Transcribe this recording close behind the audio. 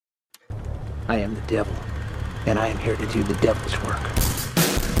I am the devil, and I am here to do the devil's work.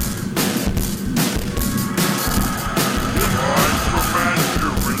 I command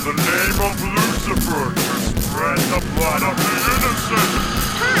you in the name of Lucifer to spread the blood of the innocent!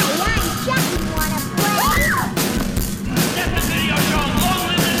 Hi, I'm Chucky. Wanna play? Let the video show long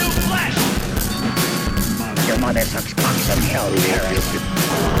live the new flesh! Your mother sucks cocks in hell, Derek.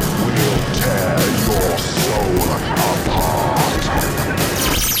 We'll tear your soul apart!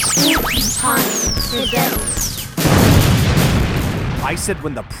 I said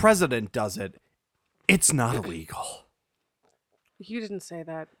when the president does it, it's not illegal. You didn't say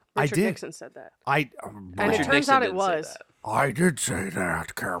that. I Richard did. Nixon said that. And And it turns out it was. I did say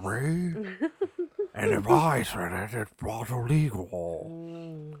that, Carrie. And if I said it, it's not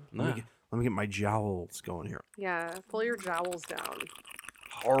illegal. Let me get my jowls going here. Yeah, pull your jowls down.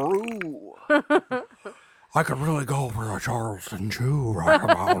 Haru. I could really go for a Charleston Chew right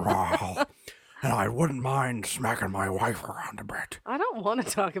about now. And I wouldn't mind smacking my wife around a bit. I don't want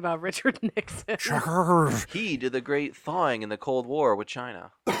to talk about Richard Nixon. Checkers. He did the great thawing in the Cold War with China.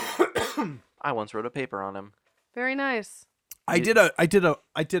 I once wrote a paper on him. Very nice. I did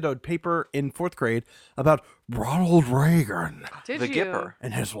a paper in 4th grade about Ronald Reagan Did The you? Gipper.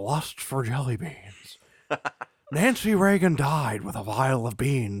 and his lust for jelly beans. Nancy Reagan died with a vial of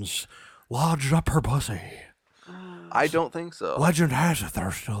beans lodged up her pussy. I don't think so. Legend has it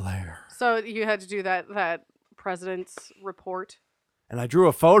they're still there. So you had to do that president's report. And I drew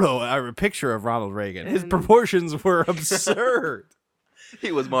a picture of Ronald Reagan. His proportions were absurd.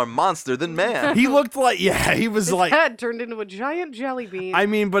 He was more monster than man. He looked like, he was His like, head turned into a giant jelly bean. I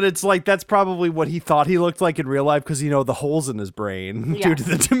mean, but it's like, that's probably what he thought he looked like in real life because, the holes in his brain due to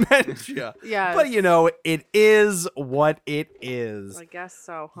the dementia. Yeah. But, it is what it is. I guess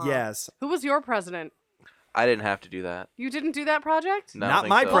so, huh? Yes. Who was your president? I didn't have to do that. You didn't do that project? No, I Not don't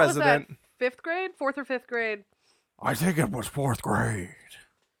my think so. What was that, president. 5th grade? 4th or 5th grade? I think it was 4th grade.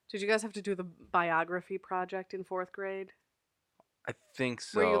 Did you guys have to do the biography project in 4th grade? I think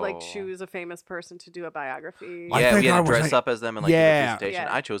so. Where you choose a famous person to do a biography? I Yeah, think we had I to was dress like- up as them and give Yeah. a presentation.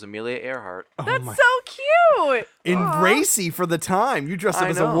 Yeah. I chose Amelia Earhart. Oh That's my- so cute. And Aw. racy for the time. You dressed up I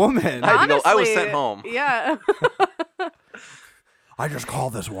as a know. woman. I had to go- I was Honestly, sent home. Yeah. I just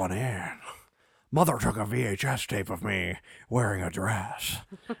called this one in. Mother took a VHS tape of me wearing a dress.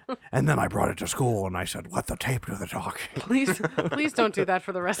 And then I brought it to school and I said, let the tape do the talking. Please don't do that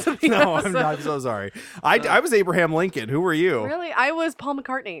for the rest of the No, episode. I'm so sorry. I was Abraham Lincoln. Who were you? Really? I was Paul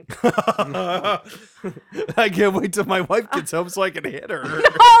McCartney. I can't wait till my wife gets home so I can hit her.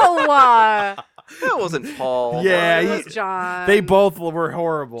 Oh, That wasn't Paul. Yeah, it was John. they both were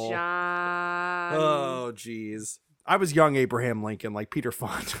horrible. John. Oh, jeez. I was young Abraham Lincoln, like Peter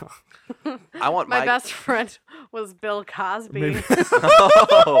Fonda. I want My best friend was Bill Cosby. Maybe-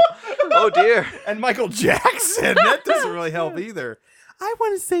 oh dear. And Michael Jackson. That doesn't really help either. I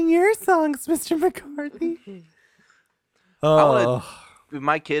want to sing your songs, Mr. McCarthy. Oh, If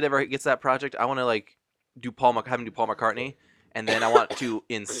my kid ever gets that project, I want to have him do Paul McCartney, and then I want to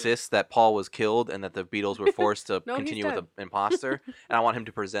insist that Paul was killed and that the Beatles were forced to No, he's continue with dead. the imposter, and I want him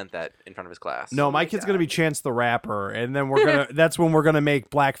to present that in front of his class. no, my kid's God. gonna be Chance the Rapper, and then that's when we're gonna make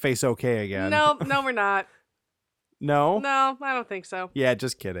blackface okay again. No, we're not. No? No, I don't think so. Yeah,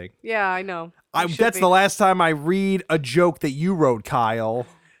 just kidding. Yeah, I know. We should That's be. the last time I read a joke that you wrote, Kyle.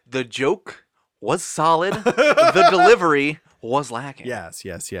 The joke was solid. The delivery was lacking. Yes.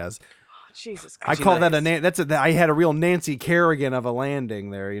 Jesus I Christ. call that I had a real Nancy Kerrigan of a landing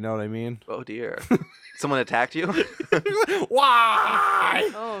there. You know what I mean? Oh dear. Someone attacked you? Why?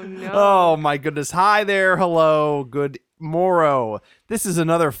 Oh, no. Oh my goodness. Hi there. Hello. Good morrow. This is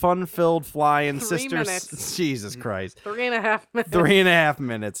another fun-filled flying 3 sisters. minutes. Jesus Christ. 3.5 minutes. 3.5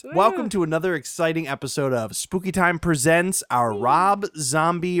 minutes. Welcome to another exciting episode of Spooky Time Presents, our Rob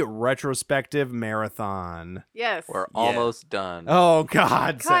Zombie retrospective marathon. Yes. We're almost done. Oh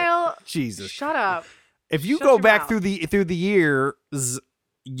God. Kyle, Jesus. shut up. If you Shut go your back mouth. through the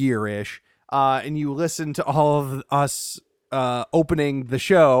year-ish, and you listen to all of us opening the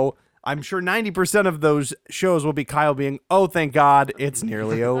show, I'm sure 90% of those shows will be Kyle being, oh, thank God, it's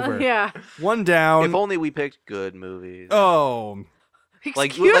nearly over. Yeah. One down. If only we picked good movies. Oh.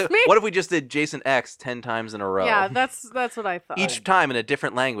 Excuse me? What if we just did Jason X 10 times in a row? Yeah, that's what I thought. Each time in a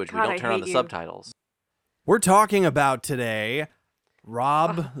different language. God, we I don't turn on hate the you. subtitles. We're talking about today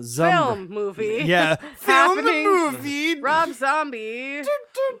Rob Zombie. Film movie. Yeah. Film the Happening. movie. Rob Zombie.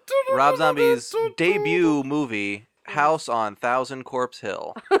 Rob Zombie's debut movie, House on Thousand Corpse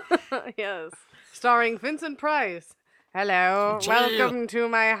Hill. Yes. Starring Vincent Price. Hello. Welcome to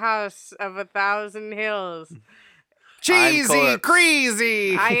my house of 1,000 hills. Cheesy,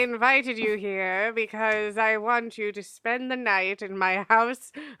 crazy. I invited you here because I want you to spend the night in my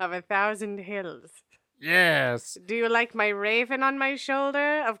house of 1,000 hills. Yes. Do you like my raven on my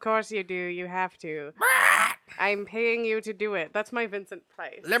shoulder? Of course you do. You have to. I'm paying you to do it. That's my Vincent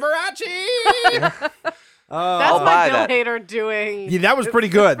Price. Liberace. That's I'll my buy Bill that. Hader doing. Yeah, that was pretty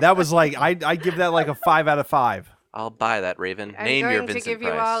good. That was like I give that like a 5 out of 5. I'll buy that, Raven. I'm Name going your to Vincent give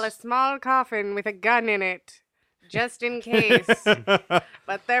Price. you all a small coffin with a gun in it, just in case.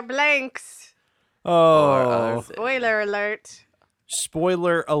 But they're blanks. Oh, Spoiler alert.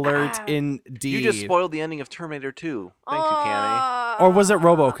 spoiler alert! Indeed. You just spoiled the ending of Terminator 2. Thank you, Cammy. Or was it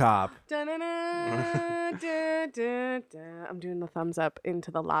RoboCop? Da-na-na, da-da-da. I'm doing the thumbs up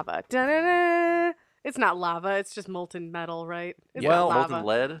into the lava. Da-na-na. It's not lava. It's just molten metal, right? It's Yeah, not lava. molten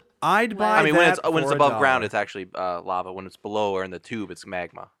lead. I'd buy. I mean, when it's that when it's for above $1. ground, it's actually lava. When it's below or in the tube, it's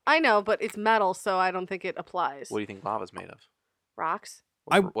magma. I know, but it's metal, so I don't think it applies. What do you think lava's made of? Rocks?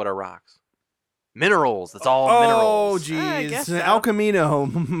 What are rocks? Minerals. It's all Oh, minerals. I jeez. guess so. El Camino,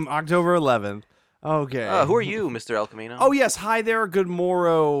 October 11th. Okay. Who are you, Mr. El Camino? Oh, yes. Hi there. Good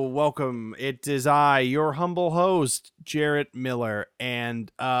morrow. Welcome. It is I, your humble host, Jarrett Miller,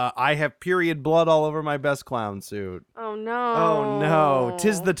 and I have period blood all over my best clown suit. Oh, no. Oh, no.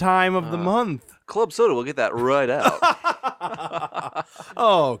 'Tis the time of the month. Club Soda will get that right out.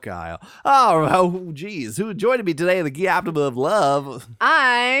 Oh, Kyle. Oh, geez. Who joined me today in the captain of love?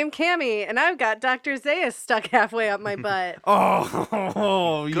 I'm Cammy, and I've got Dr. Zayas stuck halfway up my butt.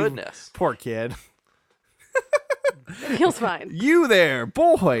 Oh, you Goodness. poor kid. It feels fine. You there,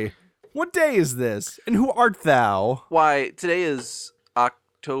 boy. What day is this? And who art thou? Why, today is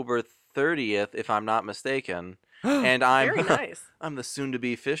October 30th, if I'm not mistaken. And I'm Very nice. I'm the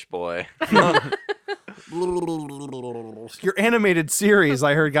soon-to-be fish boy. Your animated series,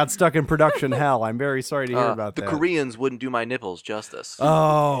 I heard, got stuck in production hell. I'm very sorry to hear about the that. Koreans wouldn't do my nipples justice.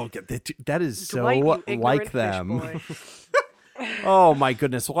 Oh, that is so Dwight, you ignorant like fish them. boy. Oh my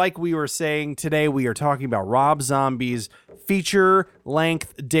goodness. Like we were saying, today we are talking about Rob Zombie's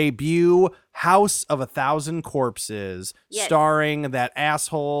feature-length debut, House of 1,000 Corpses, Yes. starring that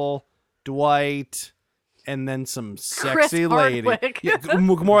asshole Dwight and then some sexy lady. Hardwick. Yeah,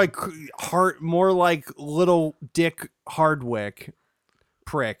 more like little Dick Hardwick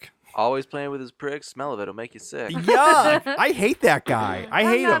prick. Always playing with his pricks. Smell of it'll make you sick. Yuck. I hate that guy. I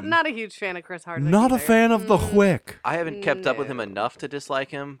hate I'm him. not a huge fan of Chris Hardwick. Not a either. fan of the Hwick. I haven't kept up with him No. enough to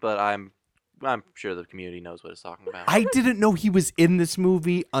dislike him, but I'm sure the community knows what it's talking about. I didn't know he was in this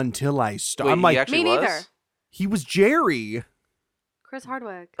movie until I started. Wait, I'm like, he actually Me was? neither. he was Jerry. Chris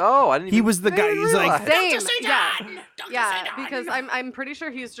Hardwick. Oh, I didn't even He was the I guy. didn't He's like, realize. Same. Yeah, because I'm pretty sure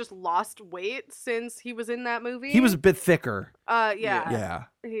he's just lost weight since he was in that movie. he was a bit thicker. Yeah. Yeah.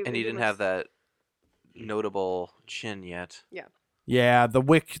 And he didn't have that notable chin yet. Yeah, the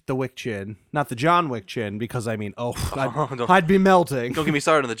Wick chin, not the John Wick chin, because I mean, don't- I'd be melting. Don't get me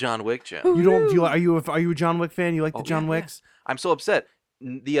started on the John Wick chin. You don't? Do you, are you a John Wick fan? You like the John yeah, Wicks? I'm so upset.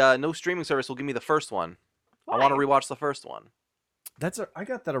 The no streaming service will give me the first one. I want to rewatch the first one. I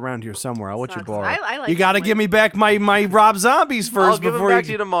got that around here somewhere. I'll let you Sucks. borrow. I like you got to John give me Wick. back my Rob Zombies first I'll give before them back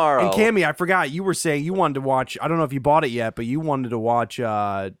to you tomorrow. And Cammy, I forgot you were saying you wanted to watch. I don't know if you bought it yet, but you wanted to watch.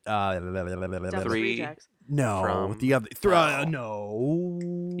 Devil's Three. Rejects. No, From- the other. No.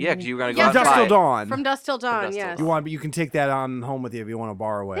 Yeah, because you were gonna go Yeah, out Dusk and Till buy it. Dawn. From Dusk Till Dawn, Dusk Till yes. You want, but you can take that on home with you if you want to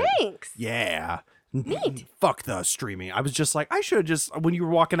borrow it. Thanks. Yeah. Neat. Fuck the streaming. I was just like, I should have just when you were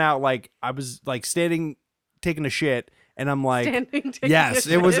walking out, like I was like standing, taking a shit, and I'm like, Standing, taking yes,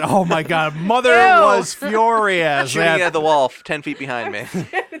 a it was. shit. Oh my god, mother Ew. was furious. Shooting at- at the wall 10 feet behind me.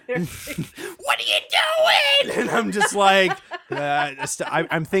 what are you doing? And I'm just like,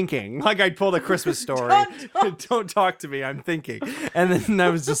 I'm thinking. Like I pulled a Christmas story. Don't talk to me. I'm thinking. And then I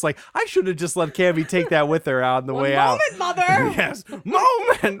was just like, I should have just let Cammy take that with her on the way out. Mother. Yes.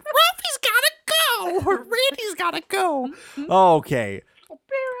 Moment. Ralphie's gotta go. Randy's gotta go. Okay. Be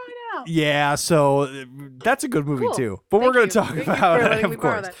right out. Yeah, so that's a good movie Cool. too. But we're Thank going you. to talk Thank you about for it, letting me of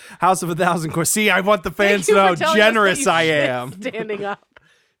borrow course. that. House of 1,000 Corpses. See, I want the fans Thank to you know for how telling us generous that I you shit am. Standing up.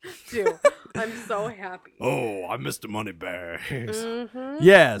 Too. I'm so happy. Oh, I'm Mr. Moneybags. Mm-hmm.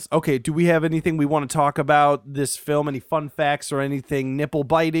 Yes. Okay. Do we have anything we want to talk about this film? Any fun facts or anything nipple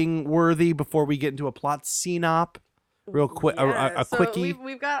biting worthy before we get into a plot synop? Real quick, a So quickie.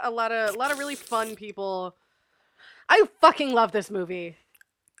 We've got a lot of really fun people. I fucking love this movie.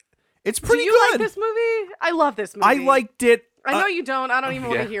 It's pretty Do you good. like this movie? I love this movie. I liked it. I know you don't. I don't even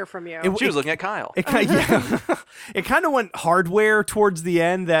want Yeah. to hear from you. She was looking at Kyle. It kind it kind of went hardware towards the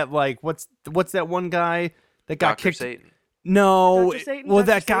end. That like, what's that one guy that got Dr. kicked? Satan. No, Dr. Satan, well, Dr.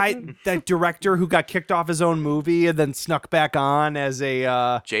 that guy, Satan. that director who got kicked off his own movie and then snuck back on as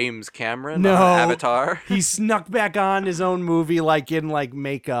a James Cameron No. on Avatar. he snuck back on his own movie like in like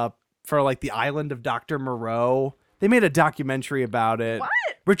makeup for like the Island of Dr. Moreau. They made a documentary about it. What?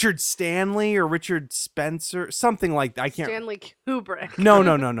 Richard Stanley or Richard Spencer, something like that. I can't. Stanley Kubrick. No.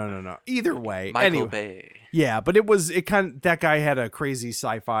 Either way, Michael anyway. Bay. Yeah, but that guy had a crazy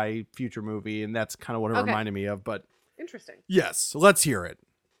sci-fi future movie, and that's kind of what it Okay. reminded me of. But Interesting. yes, let's hear it.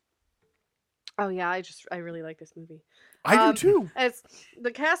 Oh yeah, I really like this movie. I do too. It's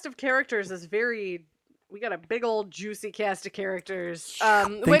the cast of characters is very. We got a big old juicy cast of characters.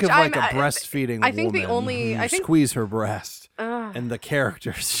 Think Which of like I'm, a breastfeeding I think the woman. only- You I think- squeeze her breast, Ugh, and the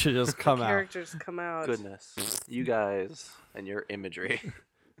characters should just come out. characters come out. Goodness, you guys and your imagery.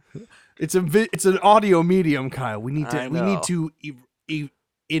 It's an audio medium, Kyle. We need I to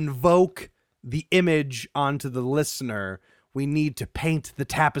invoke the image onto the listener. We need to paint the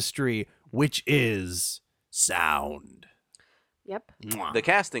tapestry, which is sound. Yep. Mwah. The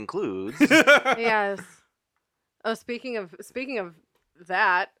cast includes Yes. Oh, speaking of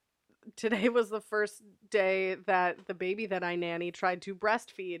that, today was the first day that the baby that I nanny tried to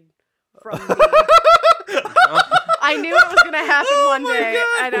breastfeed from me. I knew it was gonna happen one my day,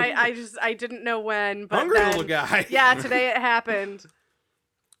 God. and I didn't know when. But Hungry then, little guy. yeah, today it happened.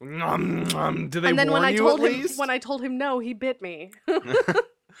 Do they And then warn when I you told at him least? when I told him no, he bit me.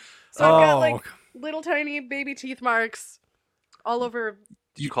 So I've got like Oh. little tiny baby teeth marks all over.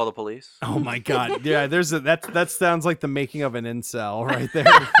 Did you call the police? Oh my God! Yeah, that sounds like the making of an incel right there.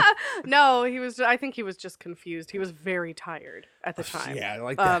 No, he was. I think he was just confused. He was very tired at the time. Yeah, I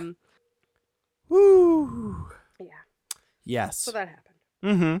like that. Woo. Yeah. Yes. So that happened.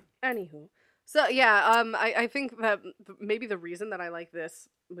 Mm-hmm. Anywho, so yeah, I think that maybe the reason that I like this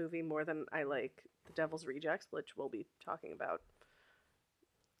movie more than I like The Devil's Rejects, which we'll be talking about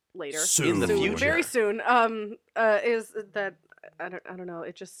later, In the future. very soon, is that I don't know.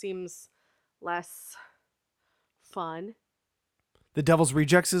 It just seems less fun. The Devil's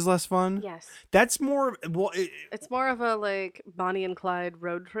Rejects is less fun. Yes, That's more. Well, it's more of a like Bonnie and Clyde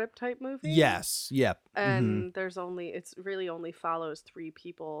road trip type movie. yes. Yep. And it's really only follows 3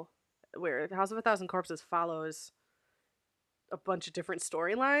 people, where House of a Thousand Corpses follows a bunch of different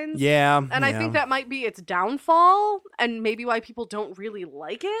storylines. Yeah. And I think that might be its downfall, and maybe why people don't really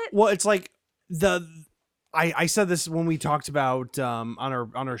like it. Well, it's like I said this when we talked about on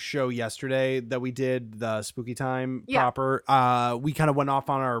our show yesterday that we did the Spooky Time proper. We kind of went off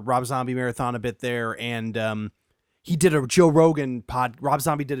on our Rob Zombie marathon a bit there, and he did a Joe Rogan Rob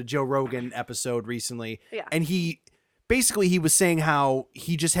Zombie did a Joe Rogan episode recently, and he was saying how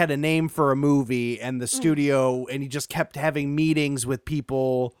he just had a name for a movie and the studio, and he just kept having meetings with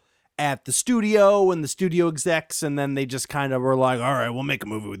people at the studio and the studio execs, and then they just kind of were like, all right, we'll make a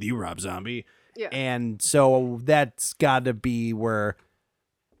movie with you, Rob Zombie. Yeah. And so that's got to be where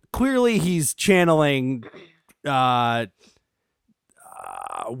clearly he's channeling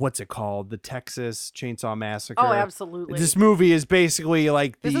what's it called? The Texas Chainsaw Massacre. Oh, absolutely. This movie is basically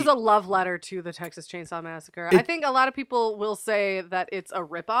like This is a love letter to the Texas Chainsaw Massacre. I think a lot of people will say that it's a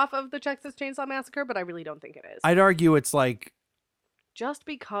ripoff of the Texas Chainsaw Massacre, but I really don't think it is. I'd argue it's like, Just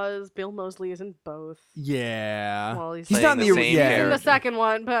because Bill Moseley is in both. yeah. Well, he's not in the the same He's in the character. second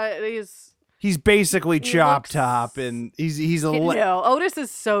one, but He's basically He Chop looks- Top, and he's a no, Otis is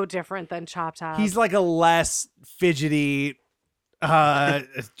so different than Chop Top. he's like a less fidgety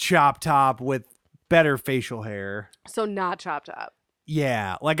Chop Top with better facial hair. so not Chop Top.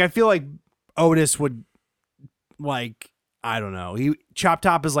 Yeah, like I feel like Otis would, like, I don't know. Chop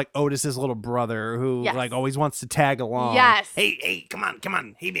Top is like Otis's little brother who Yes. like always wants to tag along. Yes. Hey, come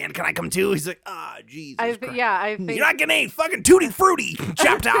on. Hey man, can I come too? He's like, Jesus. I Christ. think You're not getting any fucking tutti frutti,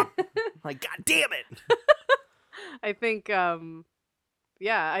 Chop Top. Like, god damn it. I think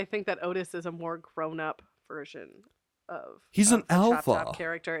I think that Otis is a more grown-up version of He's an the Chop Top alpha.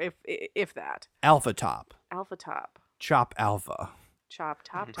 character, if that. Alpha Top. Alpha Top. Chop Alpha. Chop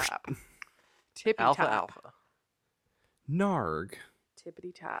Top Top. Tippy Alpha Top. Alpha. Narg.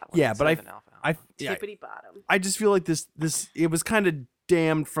 Tippity Top. Yeah, but Seven Alpha. Tippity Bottom. I just feel like this it was kind of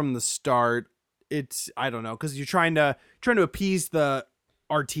damned from the start. It's, I don't know, because you're trying to appease the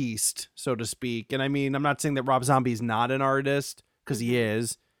artiste, so to speak. And I mean, I'm not saying that Rob Zombie's not an artist, because he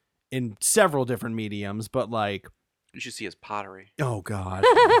is in several different mediums, but like, You should see his pottery. oh god.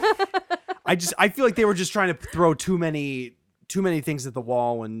 I feel like they were just trying to throw too many things at the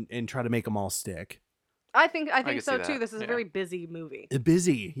wall and try to make them all stick. I think can so see too. that, This is a yeah. very busy movie.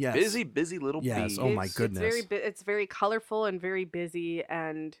 Busy, yes. Busy little Yes, bee. oh my It's goodness. very it's very colorful and very busy,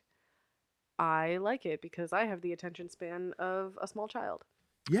 and I like it because I have the attention span of a small child.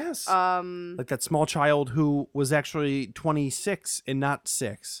 Yes. Like that small child who was actually 26 and not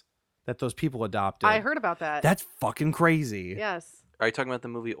 6 that those people adopted. I heard about that. That's fucking crazy. Yes. Are you talking about the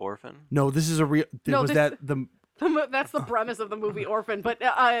movie Orphan? No, this is a real. No, was this- that the That's the premise of the movie Orphan, but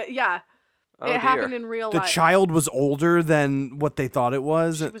yeah, Oh, it dear. happened in real the life. child was older than what they thought it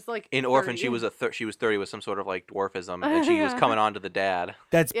was? She was like In Orphan, she 30. was she was 30 with some sort of like dwarfism, and she was coming on to the dad.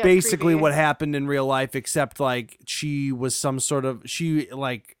 That's Yeah, it's basically creepy. what happened in real life, except like she was she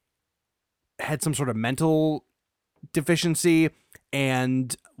like had some sort of mental deficiency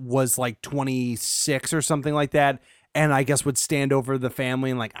and was like 26 or something like that. And I guess would stand over the family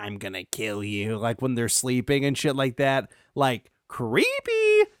and like, I'm gonna kill you, like when they're sleeping and shit like that. Like,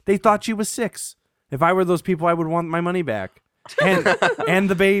 creepy. They thought she was 6. If I were those people, I would want my money back. And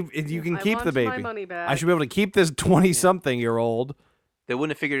the baby, you can I keep want the baby. my money back. I should be able to keep this 20-something-year-old. They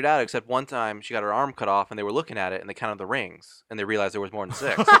wouldn't have figured it out except one time she got her arm cut off, and they were looking at it, and they counted the rings, and they realized there was more than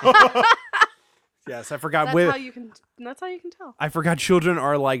 6. Yes, I forgot. That's how you can. That's how you can tell. I forgot children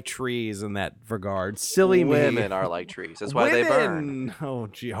are like trees in that regard. Silly me. Women are like trees. That's why they burn. Women! Oh,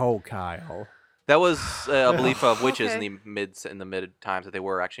 gee. Oh, Kyle. That was a belief of witches Okay. in the mid times that they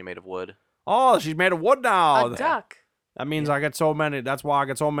were actually made of wood. Oh, she's made of wood now. A duck. That means I get so many. That's why I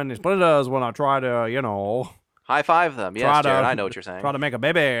get so many splinters when I try to, High five them. Try Yes, to- Jared, I know what you're saying. try to make a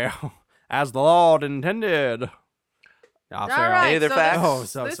baby as the Lord intended. All Sarah. right. Any other so facts? Oh,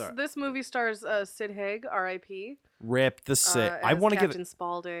 so this, sorry. This movie stars Sid Haig, R.I.P. Rip the sick. I as want to get Captain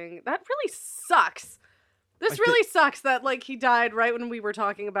Spaulding. That really sucks. This Like really sucks that like he died right when we were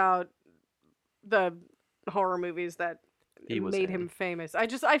talking about the horror movies that He was made in. him famous. I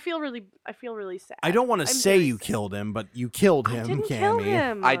feel really sad. I don't want to I'm say very you sad. killed him, but you killed I him, didn't Cammy. kill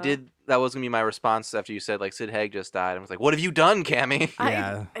him. I did. That was gonna be my response after you said like Sid Haig just died. I was like, "What have you done, Cammy?"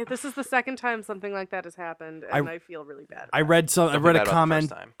 Yeah. This is the second time something like that has happened, and I feel really bad. I about read some. I Don't read feel a bad about the comment.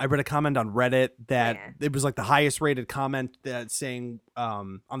 first time. I read a comment on Reddit that Yeah. it was like the highest rated comment that saying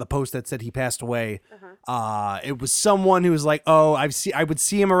on the post that said he passed away. It was someone who was like, "Oh, I would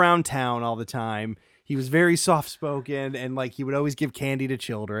see him around town all the time. He was very soft spoken and like he would always give candy to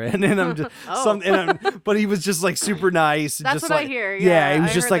children." And I'm just Oh. but he was just like super nice. That's just what I like, hear, Yeah, yeah. he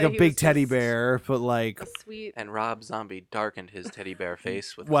was I just heard like a that he big was teddy just- bear, but like A sweet. And Rob Zombie darkened his teddy bear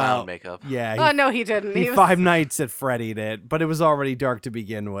face with wow, clown makeup. yeah. Oh no, he didn't. He was, Five Nights at Freddy'd it, but it was already dark to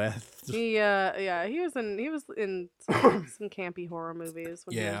begin with. He was in some campy horror movies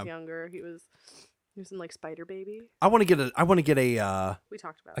when he Yeah. was younger. He was in like Spider Baby. I want to get We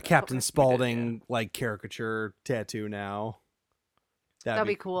talked about a that. Captain Okay. Spaulding like caricature tattoo now. That'd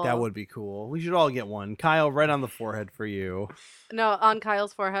be cool. That would be cool. We should all get one. Kyle, right on the forehead for you. No, on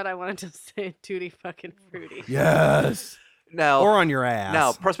Kyle's forehead, I wanted to say "Tutti fucking fruity." Yes. Now, Or on your ass.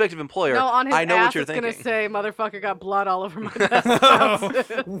 now, prospective employer. No, on his I know ass, what you're it's thinking. gonna say "motherfucker got blood all over my desk."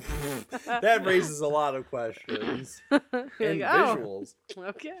 That raises a lot of questions You're like, "Oh, visuals.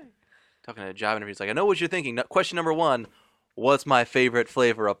 okay. Talking to a job interview, he's like, I know what you're thinking. Question number 1: what's my favorite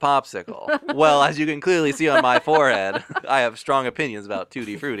flavor of popsicle? Well, as you can clearly see on my forehead, I have strong opinions about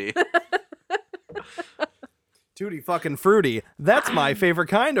Tutti Frutti. Tutti fucking fruity. That's my favorite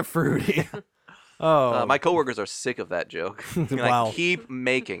kind of fruity. Oh, My coworkers are sick of that joke. And Wow. I keep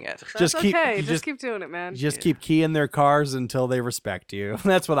making it. Just That's keep- okay. you Just just- keep doing it, man. just keep keying their cars until they respect you.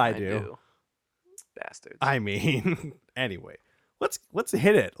 That's what I do. Bastards. I mean, anyway, let's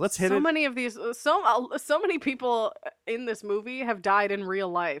hit it. Let's hit so it. many of these, so many people in this movie have died in real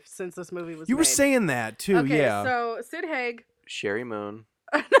life since this movie was You were made. saying that too, Okay, yeah. so Sid Haig. Sherry Moon.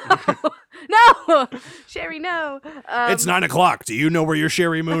 No, Sherry, no. It's 9 o'clock. Do you know where your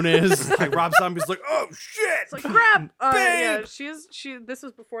Sherry Moon is? Like Rob Zombie's like, oh shit! It's like crap. Yeah, Babe! she. This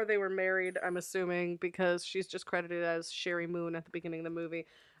was before they were married, I'm assuming, because she's just credited as Sherry Moon at the beginning of the movie.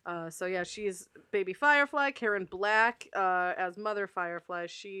 So yeah, she's Baby Firefly. Karen Black as Mother Firefly.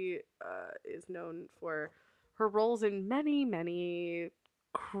 She is known for her roles in many, many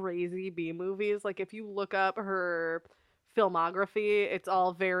crazy B movies. Like if you look up her filmography, it's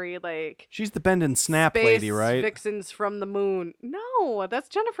all very like She's the bend and snap space lady, right? Vixens from the moon. No, that's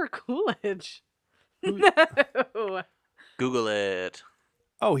Jennifer Coolidge. No. Google it.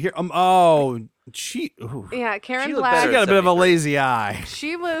 Oh, here. She. Ooh. Yeah, Karen She looked Black. She better got a bit of a 73. lazy eye.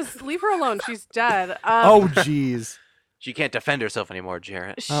 She was. Leave her alone. She's dead. Oh, jeez. She can't defend herself anymore,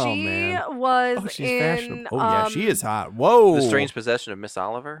 Jarrett. She Oh, man. was Oh, she's in. fashionable. Oh, yeah, she is hot. Whoa. The Strange Possession of Miss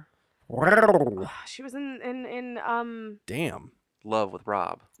Oliver. She was in Damn. Love with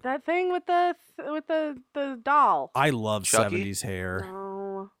Rob. that thing with the doll. I love Chucky? 70s hair.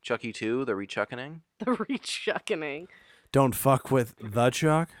 No, Chucky 2, The Rechuckening. the rechuckening. Don't fuck with the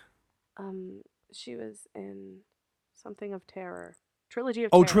Chuck. She was in something of terror. Trilogy of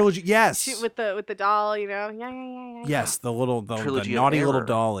Oh, Terror. Trilogy. Yes. With the doll, you know. Yeah. Yes, the Trilogy of naughty little Error.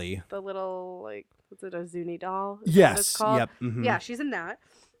 dolly. The little what's it, a Zuni doll? Is that what it's Yes. called? Yep. mhm. Yeah, she's in that.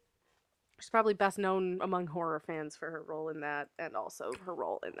 She's probably best known among horror fans for her role in that, and also her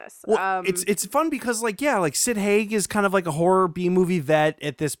role in this. Well, it's fun because like Sid Haig is kind of like a horror B movie vet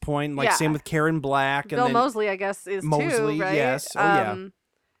at this point. Like Yeah. same with Karen Black. Bill and then Moseley, I guess, is Moseley, too, right? yes. Oh, yeah.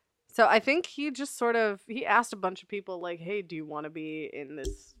 So I think he just sort of he asked a bunch of people like, "Hey, do you want to be in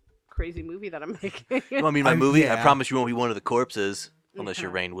this crazy movie that I'm making?" You want me in my movie? I yeah. promise you won't be one of the corpses. Unless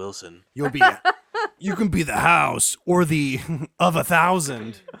you're Rainn Wilson. You'll be. You can be the house or the of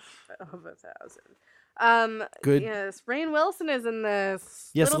 1,000. Of 1,000. Good. Yes, Rainn Wilson is in this.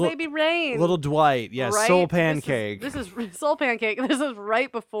 Yes, little baby Rainn. Little Dwight. Yes. Right? Soul Pancake. This is Soul Pancake. This is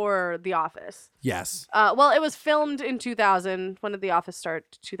right before The Office. Yes. Well, it was filmed in 2000. When did The Office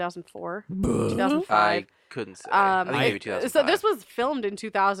start? 2004? 2005. I couldn't say. I think maybe it- 2005. So this was filmed in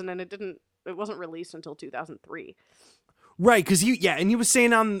 2000, and it wasn't released until 2003. Right, because he was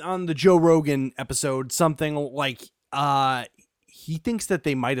saying on the Joe Rogan episode something like he thinks that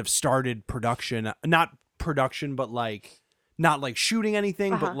they might have started production, not production, but like not like shooting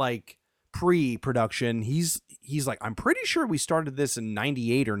anything, but like pre-production. He's like, I'm pretty sure we started this in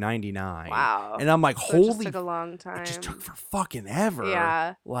 98 or 99. Wow. And I'm like, So it just holy, took a long time. it just took for fucking ever.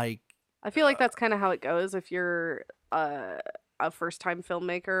 Yeah. Like, I feel like that's kind of how it goes if you're a first-time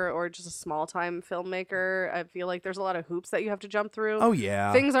filmmaker or just a small-time filmmaker. I feel like there's a lot of hoops that you have to jump through. oh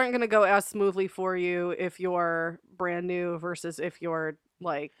yeah. Things aren't going to go as smoothly for you if you're brand new versus if you're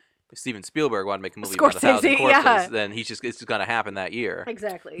like If Steven Spielberg wanted to make a movie about Scorsese, 1,000 corpses, yeah. then it's just gonna happen that year.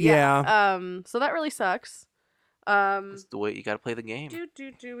 exactly Yeah. So that really sucks. That's the way you gotta play the game.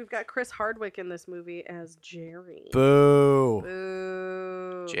 We've got Chris Hardwick in this movie as Jerry. Boo.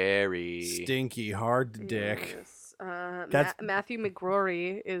 Boo. Jerry. Stinky hard to dick. Yes. That's- Matthew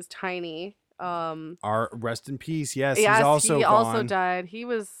McGrory is Tiny. Our rest in peace. Yes, Yes, he's also he gone. also died. He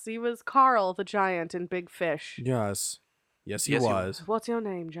was Carl the Giant in Big Fish. Yes. Yes, he Yes, he was. What's your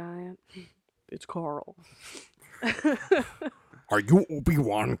name, Giant? It's Carl. Are you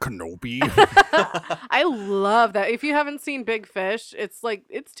Obi-Wan Kenobi? I love that. If you haven't seen Big Fish, it's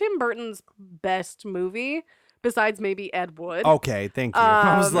Tim Burton's best movie, besides maybe Ed Wood. Okay, thank you.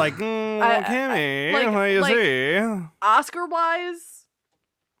 I was like, I- Kimmy, like- how you like- see? Oscar-wise,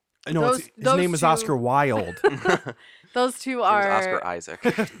 No, his those name is two- Oscar Wilde. those two It was are Oscar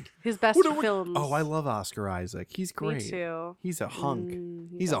Isaac. his best films. Oh, I love Oscar Isaac. He's great. Me too. He's a hunk. Mm,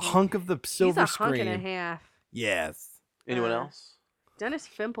 He's a hunk of the silver He's a screen. hunk and a half. Yes. Anyone Uh, else? Dennis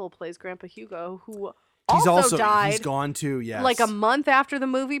Fimple plays Grandpa Hugo, who He's also He's died gone too. Yes. like a month after the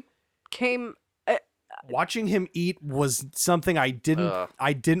movie came. Watching him eat was something I didn't Ugh.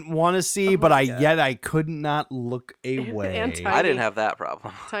 want to see, Oh but my God. yet I could not look away. And I Tiny. didn't have that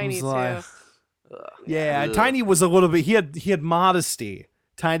problem. Tiny was too. like- Ugh. Yeah, Ugh. Tiny was a little bit. He had modesty.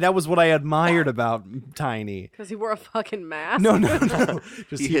 Tiny. That was what I admired about Tiny. Because he wore a fucking mask. No.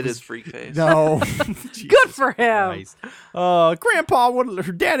 Just He hid was- his freak face. No. Good for him. Grandpa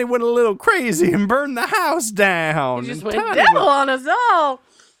went. Daddy went a little crazy and burned the house down. He just And went Tiny devil on us all.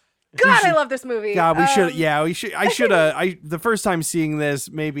 God, I love this movie. God, we should. Um, Yeah, we should. I should. The first time seeing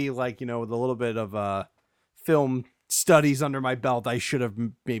this, maybe like with a little bit of film studies under my belt, I should have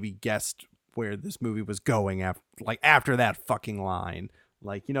maybe guessed where this movie was going after that fucking line.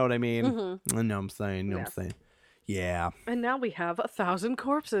 Like, you know what I mean? Mm-hmm. I know what I'm saying. Know what I'm saying. Yeah. And now we have 1,000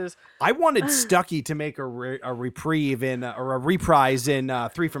 corpses. I wanted Stucky to make a reprieve or a reprise in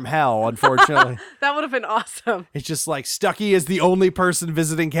Three from Hell. Unfortunately, That would have been awesome. it's just like Stucky is the only person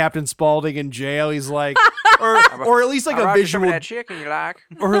visiting Captain Spaulding in jail. He's like, or at least like a visual, that chicken you like.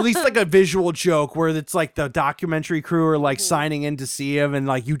 or at least like a visual joke where it's like the documentary crew are like signing in to see him, and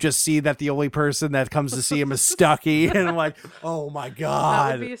like you just see that the only person that comes to see him is Stucky, and I'm like, oh my That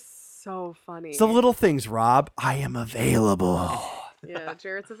god. would be so funny. It's the little things, Rob. I am available. Yeah,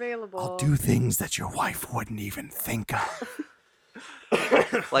 Jarrett's available. I'll do things that your wife wouldn't even think of.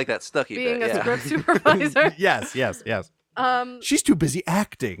 Like that Stucky Being bit. a Yeah. script supervisor. Yes. She's too busy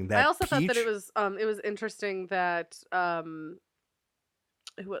acting. That I also thought that peach. it was interesting that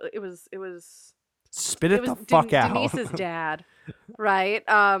it was Spit it, was the fuck out. Denise's dad, right?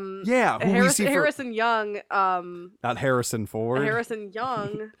 Yeah, who we see for- Harrison Young. Not Harrison Ford. Harrison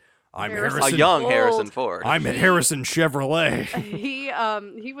Young I'm Harrison Harrison. A young Old. Harrison Ford. I'm at Harrison Chevrolet.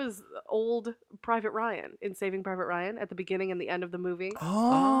 He was old Private Ryan in Saving Private Ryan at the beginning and the end of the movie.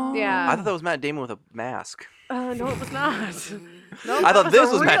 Oh. Yeah. I thought that was Matt Damon with a mask. No, it was not. No, I that thought this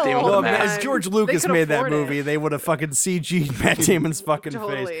a was Matt real Damon with a old Well, mask. guy. as George They Lucas could made that afford it. movie, they would have fucking CG'd Matt Damon's fucking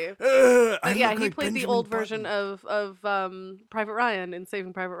Totally. face. But I yeah, look he like played the Benjamin old Button. version of Private Ryan in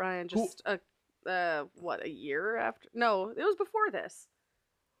Saving Private Ryan. Just a year after? No, it was before this.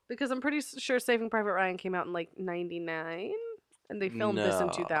 Because I'm pretty sure Saving Private Ryan came out in like '99, and they filmed this in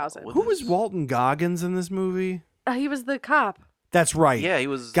No. 2000. Who was Walton Goggins in this movie? He was the cop. That's right. Yeah, he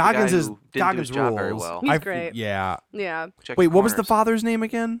was Goggins the guy is who didn't do Goggins his job very rules. well. He's great. Yeah. Yeah. Check Wait, the what was the corners. father's name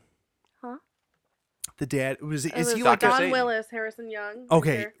again? Huh? The dad was. It Is was he Dr. like? Don Satan. Willis, Harrison Young.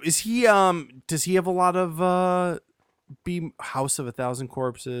 Okay. Victor. Is he? Does he have a lot of? Be House of a Thousand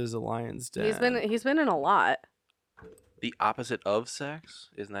Corpses, A Lion's Den. He's been in a lot. The opposite of sex?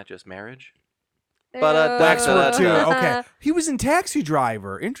 Isn't that just marriage? That's Uh, for two. Okay. He was in Taxi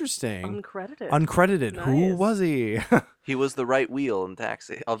Driver. Interesting. Uncredited. Uncredited. Who Nice. was he? He was the right wheel in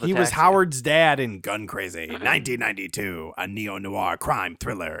Taxi. Of the He was Taxi. Howard's dad in Gun Crazy, 1992, a neo-noir crime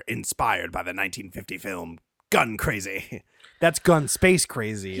thriller inspired by the 1950 film Gun Crazy. That's Gun Space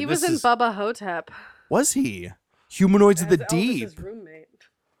Crazy. He This was in is- Bubba Hotep. Was he? Humanoids of the as Deep. Elvis's roommate.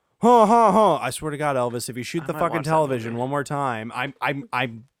 Huh, huh, huh. I swear to God, Elvis, if you shoot I the might fucking watch that television movie. one more time,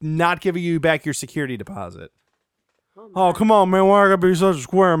 I'm not giving you back your security deposit. Oh, come on, man. Why I gotta be such a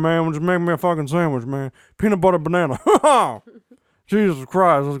square, man? Just make me a fucking sandwich, man. Peanut butter banana. Jesus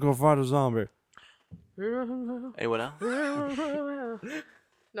Christ, let's go fight a zombie. Anyone else?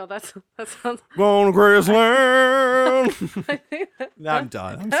 No, that sounds. Go on to Graceland. I think I'm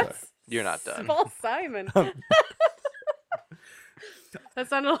done. I'm sorry. that's You're not done. Paul Simon. That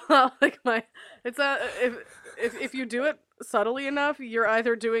sounded a lot like my. It's a if you do it subtly enough, you're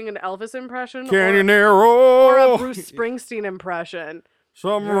either doing an Elvis impression Canyon or Arrow. a Bruce Springsteen impression.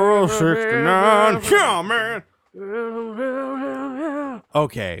 Summer of 69. Yeah, man.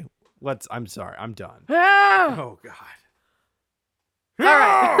 Okay, I'm sorry. I'm done. Ah! Oh, God. All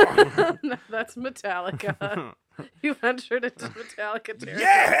right. No, that's Metallica. You entered into Metallica territory.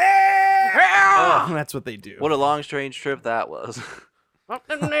 Yeah! That's what they do. What a long, strange trip that was.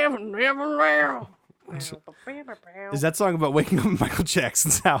 Is that song about waking up in Michael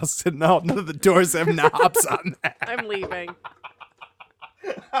Jackson's house and all none of the doors have knobs on that? I'm leaving.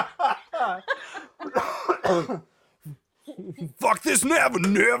 Fuck this never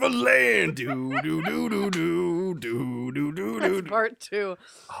land. Do do do do do do do do That's do. part 2.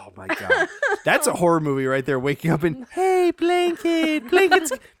 Oh my God, that's a horror movie right there. Waking up and hey,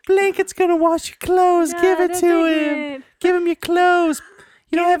 blanket's gonna wash your clothes. Give it to him. Give him your clothes.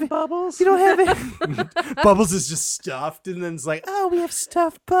 You don't have it. Bubbles. You don't have it. Bubbles is just stuffed, and then it's like, oh, we have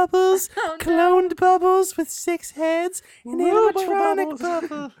stuffed Bubbles, cloned Bubbles with 6 heads, and animatronic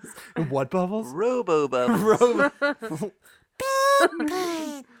Bubbles. What Bubbles? Robo Bubbles.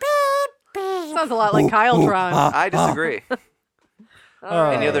 Sounds a lot like Kyletron. I disagree. All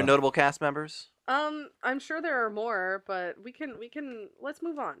right. Any other notable cast members? I'm sure there are more, but we can let's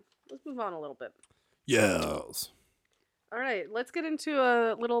move on. Let's move on a little bit. Yes. All right, let's get into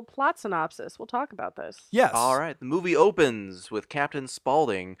a little plot synopsis. We'll talk about this. Yes. All right. The movie opens with Captain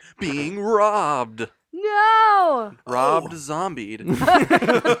Spaulding being robbed. No. Robbed, zombied.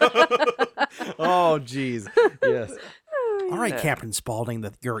 Oh, jeez. Yes. All right, Yeah. Captain Spaulding.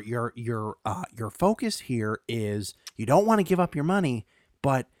 Your focus here is you don't want to give up your money,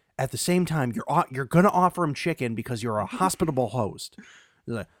 but at the same time you're gonna offer him chicken because you're a hospitable host.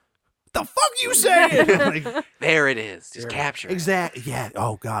 He's like, the fuck you saying? Like, There it is. Just capture it. exactly. Yeah.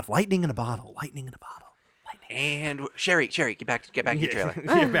 Oh God. Lightning in a bottle. Lightning in a bottle. And Sherry, get back to your trailer.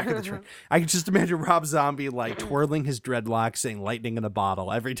 Yeah, back in the train. I can just imagine Rob Zombie like twirling his dreadlocks, saying "lightning in a bottle"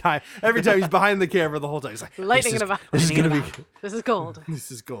 every time. Every time he's behind the camera, the whole time he's like, Lightning in a bottle. This is gonna be. This is gold.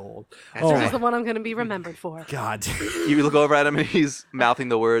 This is gold. That's Oh This right. is the one I'm going to be remembered for. God. You look over at him and he's mouthing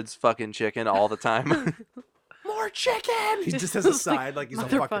the words "fucking chicken" all the time. More chicken. He just has a side like he's a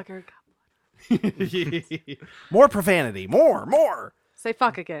fucking. Motherfucker. More profanity. More. Say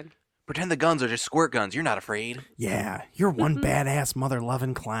fuck again. Pretend the guns are just squirt guns. You're not afraid. Yeah, you're one badass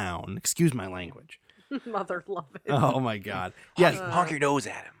mother-loving clown. Excuse my language. Mother love it. Oh my God. Yes. Honk your nose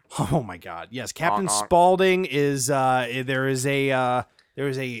at him. Oh my God. Yes, Captain Honk, honk. Spaulding is there is a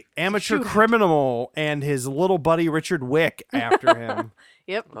amateur Shoot. criminal and his little buddy Richard Wick after him.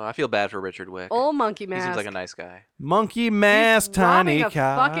 Yep. Oh, I feel bad for Richard Wick. Old monkey He mask. seems like a nice guy. Monkey mask, He's robbing tiny a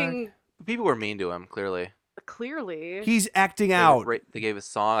cock. fucking People were mean to him. Clearly, clearly. He's acting out. They gave a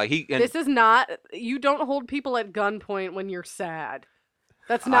song. Like, This is not. You don't hold people at gunpoint when you're sad.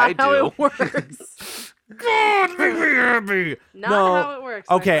 That's not how do. it works. God, make me happy. Not No. how it works.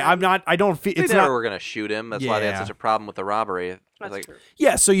 my Okay, I'm friend. not. I don't feel. They It's never not. were gonna shoot him. That's why they had Yeah. such a problem with the robbery. It's That's like, true.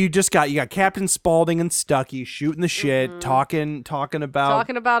 Yeah, so you got Captain Spaulding and Stucky shooting the shit, talking about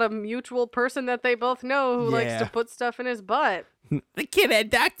Talking about a mutual person that they both know who likes Yeah. to put stuff in his butt. the kid had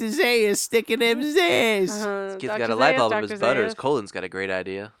Dr. Zayas sticking in his ass. Uh, kid's Dr. got a light Zayas, bulb in Dr. his butter. His Zayas. colon's got a great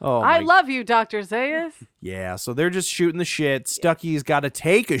idea. Oh, I my- love you, Dr. Zayas. Yeah, so they're just shooting the shit. Stucky's got to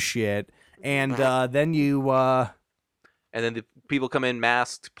take a shit, and then you. And then the people come in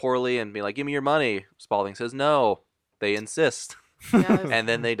masked poorly and be like, "Give me your money." Spaulding says no. They insist, Yes. and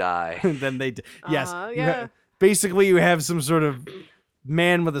then they die. then they. Yes. Yeah. Basically, you have some sort of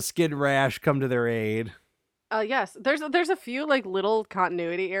man with a skin rash come to their aid. Yes, there's a few like little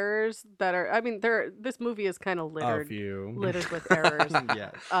continuity errors that are. I mean, this movie is kind of A littered few. with errors.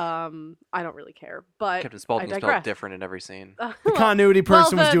 Yes. I don't really care, but Captain Spaulding I spelled digress. different in every scene. The continuity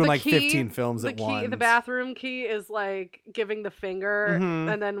person was doing the like key- 15 films the at key, once. The bathroom key is like giving the finger,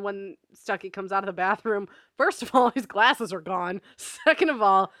 Mhm. and then when Stucky comes out of the bathroom, first of all, his glasses are gone. Second of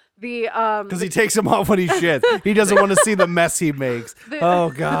all, the Because he takes them off when he shits. He doesn't want to see the mess he makes. Oh,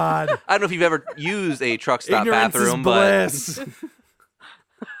 God. I don't know if you've ever used a truck stop Ignorance bathroom, is but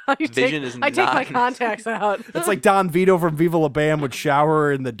bliss. Vision is I take my not- contacts out. It's like Don Vito from Viva La Bam would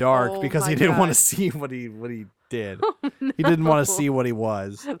shower in the dark Oh because my he didn't want God. to see what he did. He didn't want to see what he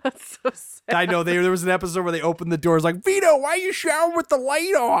was. That's so sad. I know there was an episode where they opened the doors like, Vito, why you shower with the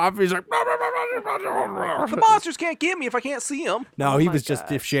light off? He's like, the monsters can't get me if I can't see them. no, Oh he my was just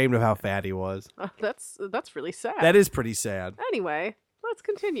God. ashamed of how fat he was. That's really sad. That is pretty sad. Anyway, let's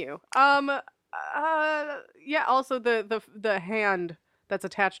continue. Yeah. Also, the hand that's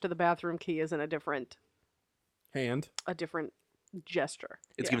attached to the bathroom key is in a different gesture.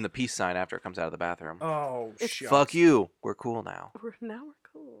 It's Yeah. giving the peace sign after it comes out of the bathroom. Oh, Fuck you. We're cool now. Now we're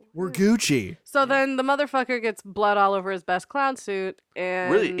cool. We're Yeah. Gucci. So then the motherfucker gets blood all over his best clown suit,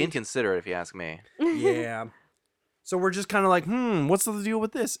 and Really inconsiderate, if you ask me. Yeah. So we're just kind of like, what's the deal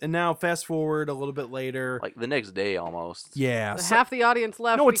with this? And now fast forward a little bit later. Like the next day almost. Yeah. so- half the audience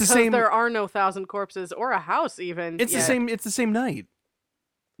left No, it's the because same- there are no 1,000 corpses or a house even. it's the yet. same. It's the same night.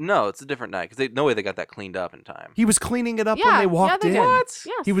 No, it's a different night because no way they got that cleaned up in time. He was cleaning it up when Yeah, they yeah, walked they in. did. Yes.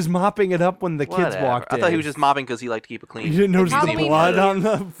 He was mopping it up when the kids Whatever. walked in. I thought he was just mopping because he liked to keep it clean. You didn't notice the Halloween blood Eve. on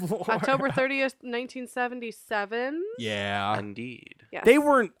the floor. October 30th, 1977. Yeah. Indeed. Yes. They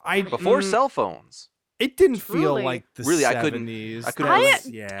weren't. Before cell phones. It didn't feel Truly. like the Really, 70s. I couldn't That really- was-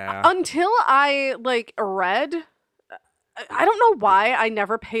 yeah. Until I read, I don't know why I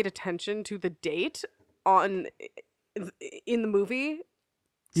never paid attention to the date in the movie.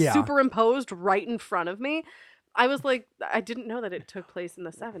 Yeah. Superimposed right in front of me. I was like, I didn't know that it took place in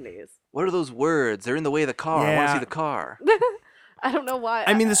the 70s. What are those words? They're in the way of the car. I want to Yeah. see the car. I don't know why.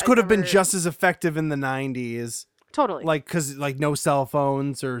 I mean, this could have been never- just as effective in the 90s. totally Like, because, no cell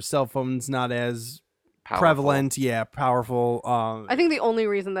phones or cell phones not as Powerful. prevalent. Yeah, powerful. I think the only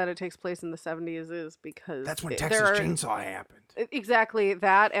reason that it takes place in the 70s is because That's when there Texas are- Chainsaw happened. Exactly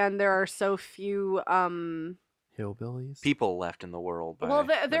that, and there are so few. Hillbillies. People left in the world. By Well,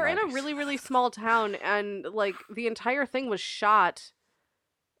 the they're in a 90s. really, really small town, and the entire thing was shot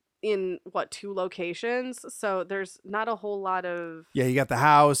in 2 locations. So there's not a whole lot of. Yeah, you got the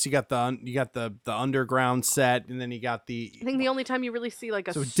house, you got the underground set, and then you got the. I think the only time you really see a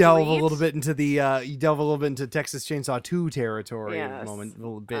So street, delve a little bit into Texas Chainsaw 2 territory Yes. a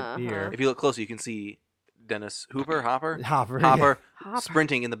little bit Uh-huh. here. If you look closer, you can see Dennis Hopper, Hopper, Hopper Hopper.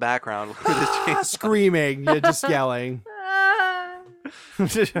 sprinting in the background with his chainsaw. screaming, just yelling.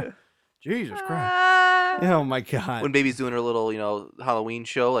 Jesus Christ! Oh my God! When Baby's doing her little, Halloween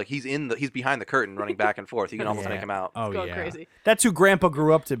show, like he's behind the curtain, running back and forth. You can almost Yeah. make him out. Oh Going yeah, crazy. That's who Grandpa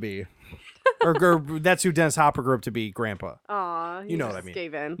grew up to be, that's who Dennis Hopper grew up to be, Grandpa. Aw, You know what I just mean.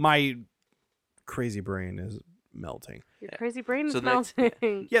 Gave in. My crazy brain is melting. Your crazy brain is So the next-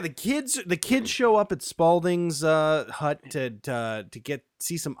 melting. Yeah, the kids show up at Spaulding's hut to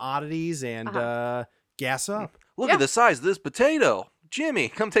see some oddities and Uh-huh. gas up. Look Yeah. at the size of this potato, Jimmy.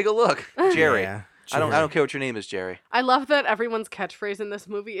 Come take a look, Jerry. Yeah, I don't Jerry. care what your name is, Jerry. I love that everyone's catchphrase in this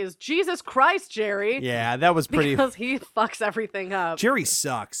movie is "Jesus Christ, Jerry." Yeah, that was pretty. Because he fucks everything up. Jerry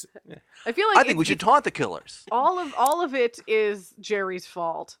sucks. I feel like I think we should taunt the killers. all of it is Jerry's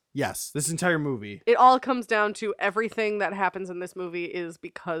fault. Yes, this entire movie. It all comes down to everything that happens in this movie is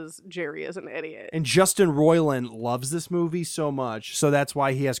because Jerry is an idiot. And Justin Roiland loves this movie so much, so that's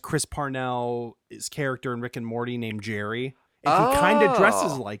why he has Chris Parnell's character in Rick and Morty named Jerry, and he kind of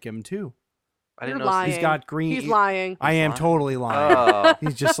dresses Oh. like him too. I You're didn't know. lying. He's got green. He's lying. I am lying. totally lying. Oh.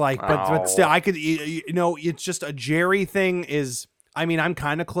 He's just like, but Oh. still, I could, it's just a Jerry thing is I mean, I'm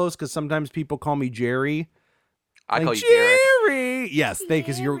kind of close because sometimes people call me Jerry. I call Like, you Derek. Jerry. Yes,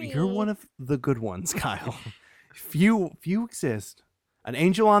 because you're Jerry. one of the good ones, Kyle. few exist. An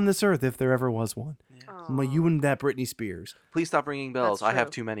angel on this earth, if there ever was one. Well, you and that Britney Spears. Please stop ringing bells. That's I have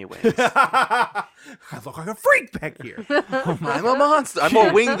true. too many wings. I look like a freak back here. I'm a monster. I'm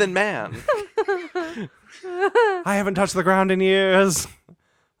more winged than man. I haven't touched the ground in years.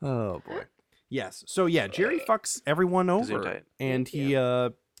 Oh boy. Yes. So yeah, Jerry fucks everyone over, Gesundheit. and he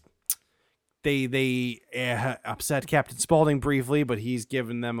they upset Captain Spaulding briefly, but he's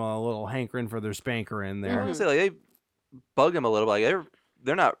given them a little hankering for their spanker in I there. would say like they bug him a little bit. Like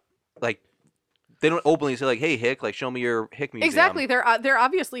they're not like they don't openly say like, "Hey Hick, like show me your Hick museum." Exactly. They're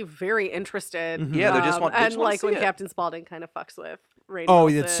obviously very interested. Mhm. Yeah, they just want. They and just want to like see when it. Captain Spaulding kind of fucks with Rainn Oh,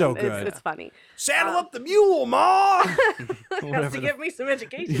 Wilson. it's so good. It's funny. Saddle up the mule, Ma. Has Whatever to the- give me some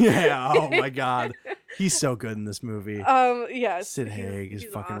education. Yeah. Oh my God, he's so good in this movie. Yes. Sid Haig is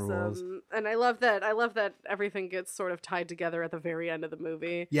he's fucking awesome. rules. And I love that everything gets sort of tied together at the very end of the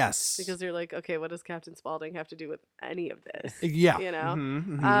movie. Yes. Because you're like, okay, what does Captain Spaulding have to do with any of this? Yeah. You know?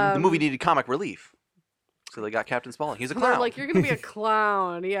 Mhm, mhm. The movie needed comic relief, so they got Captain Spaulding. He's a They're clown. like, you're gonna be a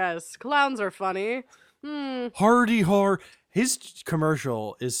clown. Yes, clowns are funny. Hardy Har. His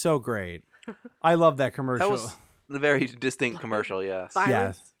commercial is so great. I love that commercial. that was the very distinct commercial. Yes.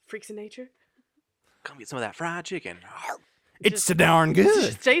 Violence, freaks of nature. Come get some of that fried chicken. It's so darn good.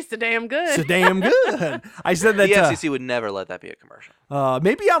 Just tastes so damn good. So damn good. I said that. The FCC would never let that be a commercial.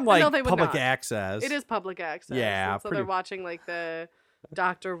 Maybe I'm like No, they would public not. access. It is public access. Yeah, and so pretty- they're watching like the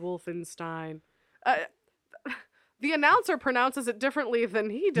Dr. Wolfenstein. The announcer pronounces it differently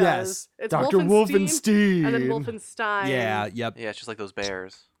than he does. Yes, It's Dr. Wolfenstein. and then Wolfenstein. Yeah. Yep. Yeah, it's just like those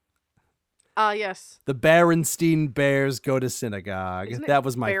bears. Yes. The Berenstein Bears go to synagogue. Isn't it That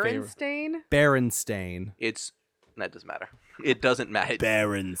was my favorite. Berenstain? Berenstain. That doesn't matter. It doesn't matter.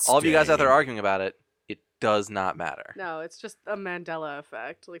 Berenstain. All of you guys out there arguing about it, it does not matter. No, it's just a Mandela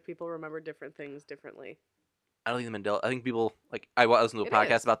effect. Like people remember different things differently. I don't think the Mandela. I think people like I listened to a It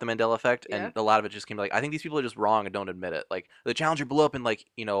podcast is. about the Mandela effect, Yeah. and a lot of it just came like I think these people are just wrong and don't admit it. Like the Challenger blew up in like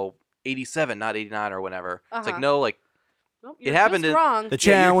 87, not 89 or whenever. It's like Uh-huh. no, like Nope, It you're happened just in- wrong. The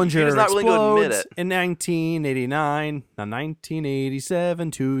Yeah, you're Challenger just not willing to admit explodes in 1989. Now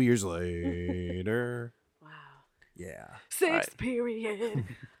 1987, 2 years later. Wow. Yeah. Sixth period.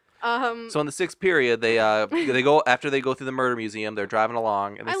 so in the sixth period, they go after they go through the murder museum. They're driving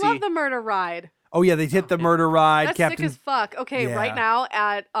along and they I see love the murder ride. Oh yeah, they hit the murder ride. That's Captain. sick as fuck. Okay, Yeah. right now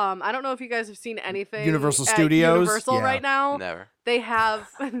at I don't know if you guys have seen anything Universal at Studios? Universal Yeah. right now. never. They have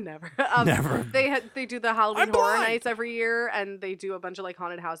never. Never. They do the Halloween I'm Horror blind. Nights every year, and they do a bunch of like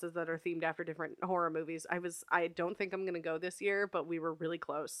haunted houses that are themed after different horror movies. I don't think I'm gonna go this year, but we were really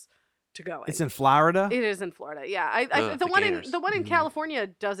close to going. It's in Florida. It is in Florida. Yeah, Ugh, the the one gators. in California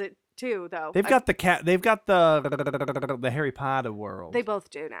does it too, though. They've got the cat. They've got the Harry Potter world. They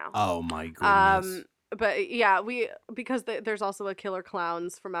both do now. Oh my goodness. But yeah, because there's also a Killer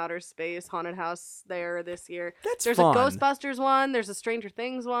Clowns from Outer Space haunted house there this year. That's There's fun. a Ghostbusters one. There's a Stranger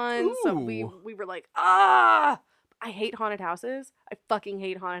Things one. So we Ooh. were like, I hate haunted houses. I fucking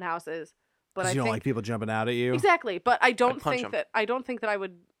hate haunted houses. But 'Cause I you don't think like people jumping out at you. exactly. But I don't punch think 'em. that I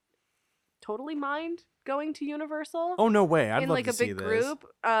would totally mind going to Universal. Oh no way! I'd in love like to a see big this. group.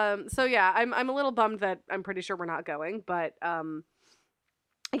 So yeah, I'm a little bummed that I'm pretty sure we're not going, but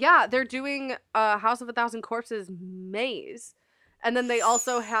yeah, they're doing House of a Thousand Corpses maze, and then they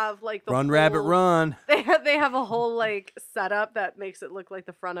also have like the Run, rabbit, whole- run! They have a whole like setup that makes it look like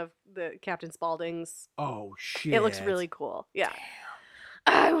the front of the Captain Spaulding's. Oh shit! It looks really cool. Yeah,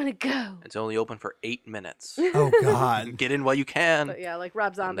 I want to go. It's only open for 8 minutes. Oh god! Get in while you can. But yeah, like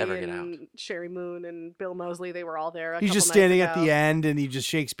Rob Zombie never get and Sherry Moon and Bill Moseley, they were all there. He's just standing at the end and he just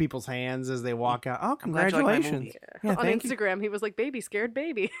shakes people's hands as they walk out. Oh, I'm glad you like my congratulations! movie. Yeah, On thank you. Instagram, he was like, "Baby, scared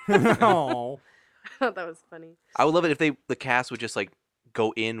baby." Oh, That was funny. I would love it if the cast would just like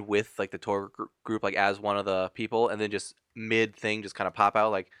go in with like the tour group like as one of the people, and then just mid thing just kind of pop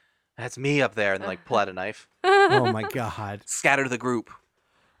out like that's me up there, and then like pull out a knife, oh my god! scatter the group.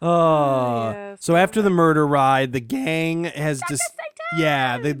 Oh, yes. so after the murder ride, the gang has just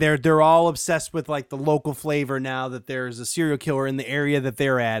yeah, they're all obsessed with like the local flavor now that there's a serial killer in the area that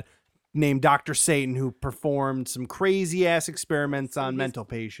they're at named Dr. Satan who performed some crazy ass experiments on he's- mental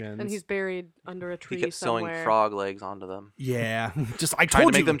patients. And he's buried under a He tree kept somewhere. sewing frog legs onto them, yeah, just I trying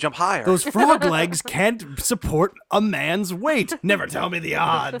told to you make them jump higher. those frog legs can't support a man's weight. Never tell me the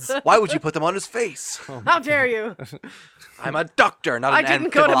odds. Why would you put them on his face? How dare you? I'm a doctor, not I an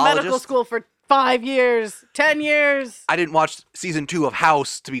didn't go to medical amphibologist. school for 5 years, 10 years. I didn't watch season 2 of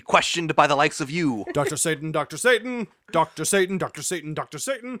House to be questioned by the likes of you. Dr. Satan, Dr. Satan, Dr. Satan, Dr. Satan, Dr.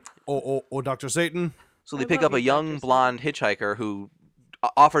 Satan. Oh, Dr. Satan. So they I pick love up a you, young Dr. blonde hitchhiker who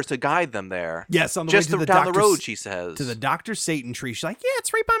offers to guide them there. Yes, on the Just way to the down the Dr. road, she says. To the Dr. Satan tree. She's like, yeah,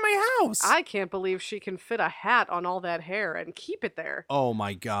 it's right by my house. I can't believe she can fit a hat on all that hair and keep it there. Oh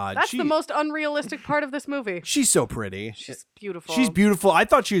my God. That's the most unrealistic part of this movie. She's so pretty. She's beautiful. She's beautiful. I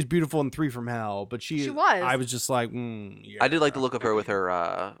thought she was beautiful in 3 from Hell, but she was. I was just like, yeah. I did like the look of her with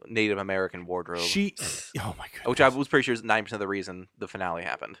her Native American wardrobe. Oh my God. Which I was pretty sure is 9% of the reason the finale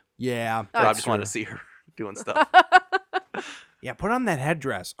happened. Yeah. So I that's just wanted true. to see her doing stuff. Yeah, put on that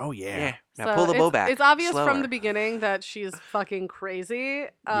headdress. Oh yeah. Yeah. Now So pull the bow back. It's obvious slower. from the beginning that she's fucking crazy.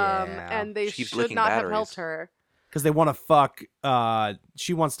 Yeah. And they She keeps should licking not have batteries. helped her. Because they want to fuck.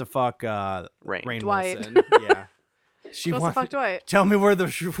 She wants to fuck Rain. Dwight. Wilson. Yeah. She What's the fuck Dwight? Tell me where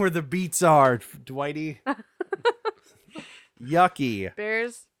the beats are, Dwighty. Yucky.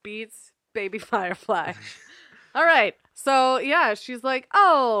 Bears, beats, baby firefly. All right. So yeah, she's like,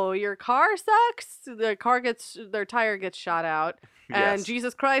 "Oh, your car sucks. Their tire gets shot out, and Yes.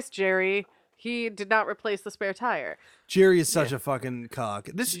 Jesus Christ, Jerry, he did not replace the spare tire." Jerry is such a fucking cock.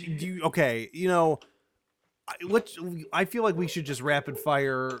 Okay? You know, I feel like we should just rapid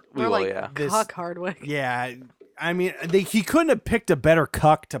fire. We We're will, like, yeah. This- Cuck Hardwick. Yeah, I mean, he couldn't have picked a better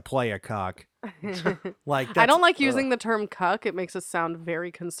cuck to play a cuck. Like I that's- don't like using the term cuck. It makes us sound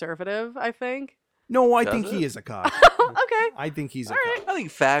very conservative, I think. No, I Does think it? he is a cock. Okay. I think he's a All right. cuck. I think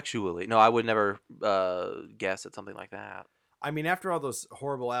factually. No, I would never guess at something like that. I mean, after all those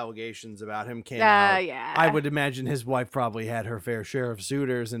horrible allegations about him came Yeah, out, yeah. I would imagine his wife probably had her fair share of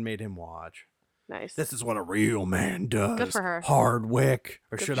suitors and made him watch. Nice. This is what a real man does. Good for her. Hardwick,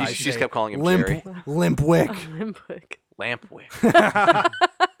 or should I say? She just kept calling him Limp, Jerry. Limpwick. Olympic. Lampwick.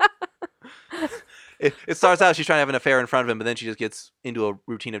 It starts out she's trying to have an affair in front of him, but then she just gets into a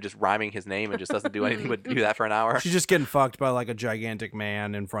routine of just rhyming his name and just doesn't do anything but do that for an hour. She's just getting fucked by like a gigantic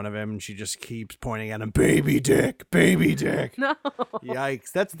man in front of him, and she just keeps pointing at him, baby dick, baby dick. No.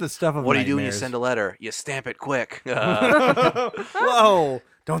 Yikes! That's the stuff of What do you do when you nightmares. send a letter? You stamp it quick. Whoa!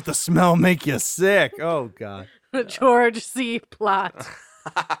 Don't the smell make you sick? Oh God! George C. Plot.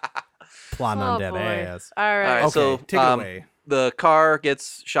 Plotting Oh, on dead boy. ass. All right. All right, Okay, so take it away. the car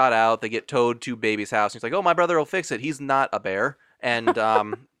gets shot out. They get towed to Baby's house. And he's like, "Oh, my brother will fix it. He's not a bear." And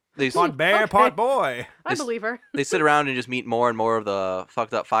they Part bear, part boy. I believe her. they sit around and just meet more and more of the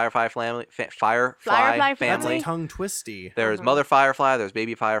fucked up Firefly family. Firefly Firefly That's family. a tongue twisty. There's Uh-huh. Mother Firefly. There's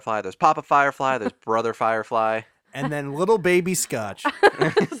Baby Firefly. There's Papa Firefly. There's Brother Firefly. And then little baby Scotch.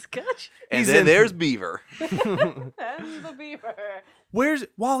 Scotch. And He's then in- there's Beaver. And the beaver. Where's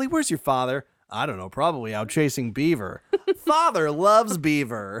Wally? Where's your father? I don't know. Probably out chasing beaver. Father loves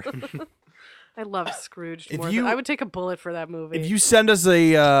beaver. I love Scrooge If more. you- I would take a bullet for that movie. If you send us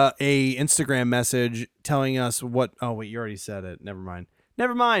a Instagram message telling us what, oh wait, you already said it. Never mind.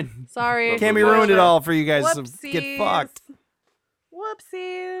 Sorry. Cammy ruined it all for you guys to get Whoopsies. fucked.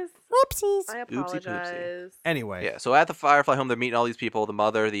 Whoopsies. Whoopsies. I Oopsie poopsie. apologize. Anyway, Yeah, so at the Firefly home, they're meeting all these people: the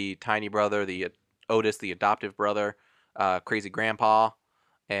mother, the tiny brother, the Otis, the adoptive brother, crazy grandpa,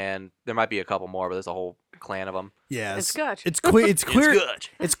 and there might be a couple more, but there's a whole clan of them. yes, It's Scotch. It's clear. It's clear. It's good.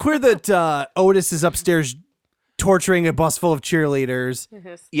 It's clear that Otis is upstairs torturing a bus full of cheerleaders.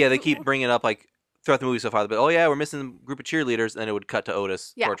 Yeah, they keep bringing it up like throughout the movie so far. But oh yeah, we're missing a group of cheerleaders, and then it would cut to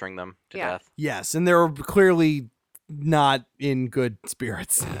Otis Yeah. torturing them to Yeah. death. Yes, and they're clearly not in good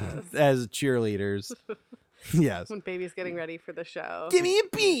spirits as cheerleaders. Yes. When baby's getting ready for the show. Give me a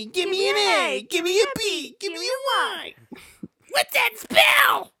B, give me an A, give me a B, give me a Y. What's that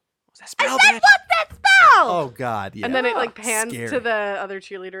spell? What's that spell, bitch? Oh God, yeah. And then it like pans Scary. to the other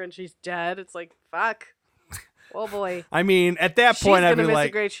cheerleader and she's dead. It's like, fuck. Oh boy. I mean, at that She's point, I'd gonna be miss a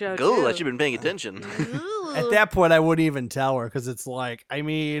like, great show Go, too. that you've been paying attention. at that point, I wouldn't even tell her because it's like, I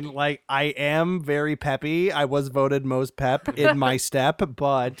mean, like I am very peppy. I was voted most pep in my step,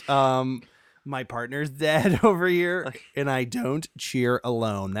 but my partner's dead over here, and I don't cheer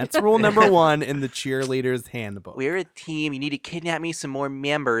alone. That's rule number 1 in the cheerleader's handbook. We're a team. You need to kidnap me some more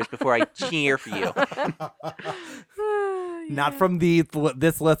members before I cheer for you. Not from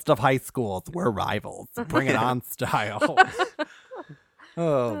this list of high schools. We're rivals. Bring it on style.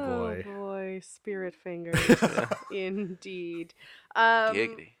 Oh boy. Oh boy, spirit fingers. Indeed.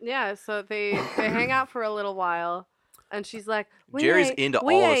 Giggity. Yeah, so they hang out for a little while, and she's like, Jerry's into all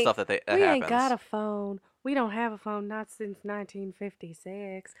the stuff that we happens. ain't got a phone. We don't have a phone, not since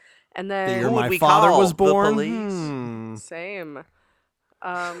 1956. And The then year Who would my we father call? was The born. police? same.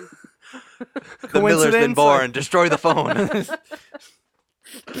 The miller's been Coincidence? born. Destroy the phone.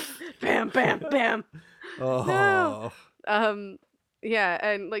 Bam, bam, bam. Oh. Yeah,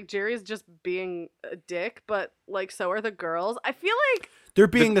 and like Jerry's just being a dick, but like so are the girls. I feel like They're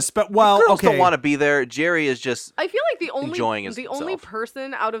being well, Girls okay. don't want to be there. Jerry is just the enjoying the only himself.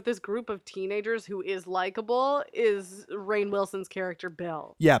 person out of this group of teenagers who is likable is Rainn Wilson's character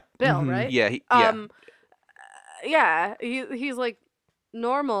Bill. Yeah. Bill, mhm. right? yeah, Yeah, he's like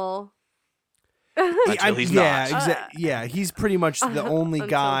normal. Until he's yeah, not. yeah, he's pretty much the only Until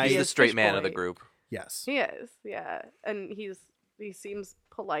guy. he's he the is straight Fish man of the Boy. group. Yes. He is, yeah, and he seems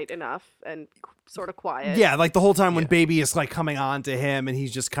polite enough and sort of quiet. Yeah, like the whole time when Yeah. Baby is like coming on to him and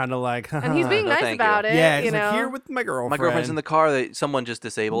he's just kind of like, and he's being No, nice thank you. about it. yeah, you he's know. like here with my girlfriend. My girlfriend's in the car that someone just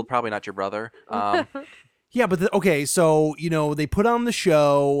disabled. Probably not your brother. Yeah, but okay, so they put on the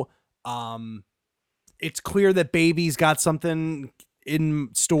show. It's clear that Baby's got something in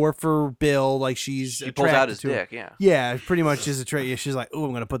store for Bill. Like she's She pulls out attracted his to him. dick. Yeah. Yeah, pretty much is a trait. She's like, "Oh,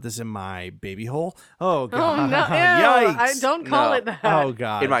 I'm gonna put this in my baby hole." Oh Oh god! no! Ew, Yikes! I don't call No. it that. Oh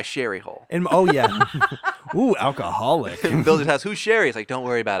god! In my sherry hole. Oh yeah. Ooh, alcoholic. Bill just asks, "Who's Sherry?" He's like, "Don't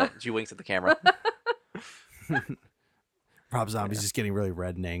worry about it." She winks at the camera. Rob Zombie's just getting really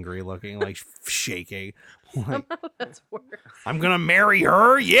red and angry looking, like shaking. Like, That's worse. I'm gonna marry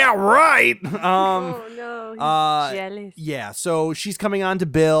her. Yeah, right. Oh no! He's jealous. Yeah, so she's coming on to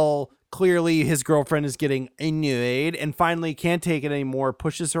Bill. Clearly, his girlfriend is getting annoyed and finally can't take it anymore,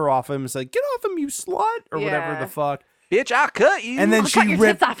 pushes her off him. It's like, get off him, you slut, or whatever Yeah. the fuck. Bitch, I'll cut you. And then I'll cut your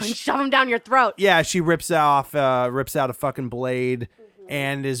tits off and rips. shove them down your throat. Yeah, she rips out a fucking blade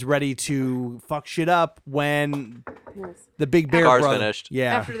and is ready to fuck shit up when the big bear Car's brother. finished.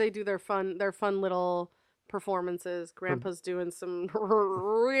 Yeah, After they do their fun little performances, Grandpa's doing some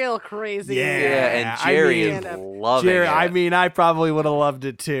real crazy. Yeah. Yeah, and I Jerry mean- is Stand-up. loving Jerry. it. I mean, I probably would have loved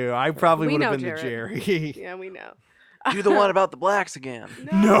it too. I probably We would have know been the Jared. Jerry. Yeah, we know. Do the one about the blacks again.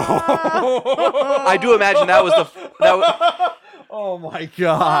 No. I do imagine that was Oh my Oh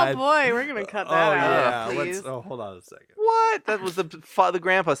god. boy, we're gonna cut Oh that yeah. out, please. Hold on a second. what? That was the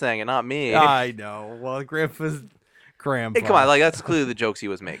grandpa saying it, not me. I know. Well, Grandpa's grandpa. Hey, come on, like that's clearly the jokes he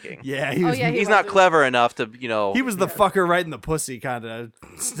was making. Yeah, he was. yeah, He's not clever enough to, He was the fucker right in the pussy kind of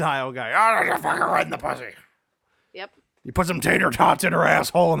style guy. Oh, the fucker right in the pussy. Yep. You put some tater tots in her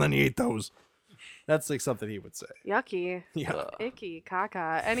asshole and then you eat those. That's like something he would say. Yucky. Yeah. Icky.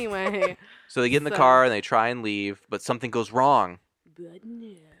 Caca. Anyway. So they get in the So- car and they try and leave, but something goes wrong.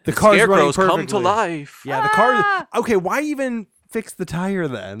 The car's running Scarecrows come to perfectly. life. Yeah, the car. Okay, why even fix the tire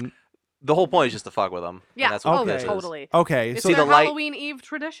then? The whole point is just to fuck with them. Yeah. And that's what Oh, this is. totally. Okay, It's so See their the light- Halloween Eve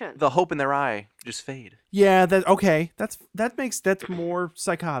tradition. The hope in their eye just fade. yeah, that's more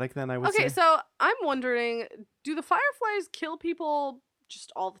psychotic than I would Okay, say. so I'm wondering, do the fireflies kill people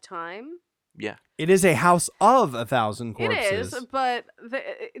just all the time? Yeah. It is a house of 1,000 corpses. It is, but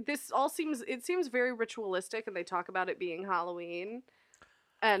it seems very ritualistic, and they talk about it being Halloween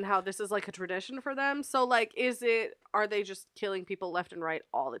and how this is like a tradition for them. So like, are they just killing people left and right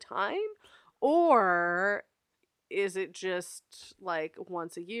all the time? Or is it just like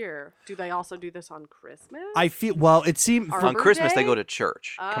once a year? Do they also do this on Christmas? I feel it seemed. Arbor On Christmas, they Day? go to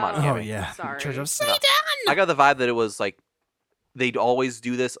church. Come on, Oh, Gabby. yeah, sorry. Church of No. Satan. I got the vibe that it was like they'd always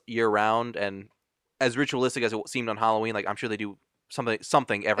do this year round, and as ritualistic as it seemed on Halloween, like I'm sure they do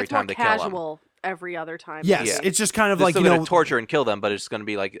something every It's time more they kill them. casual every other time. Yes, Yeah. it's just kind of They're like still gonna torture and kill them, but it's gonna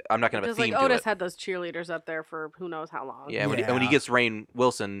be like I'm not gonna have a Just like theme to Otis it. had those cheerleaders up there for who knows how long. Yeah, and when he Yeah. gets Rainn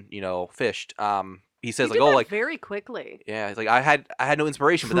Wilson, fished, he says He like, did oh, that like very quickly. yeah, he's like I had no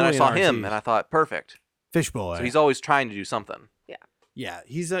inspiration, but then I Truly saw an him artiste. and I thought perfect. Fish boy. So he's always trying to do something. yeah,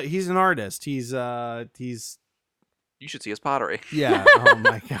 he's an artist. He's You should see his pottery. yeah. Oh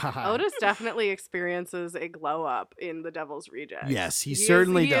my god. Otis definitely experiences a glow up in The Devil's Rejects. Yes, he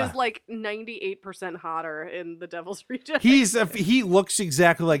certainly He does. is like 98% hotter in The Devil's Rejects. He looks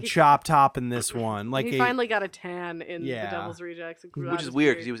exactly like Chop Top in this one. Like he finally got a tan in Yeah. The Devil's Rejects, and grew out Which is his weird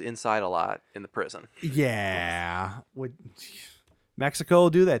beard. because he was inside a lot in the prison. yeah. Would Mexico will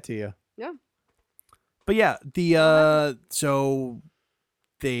do that to you? Yeah. But yeah, the so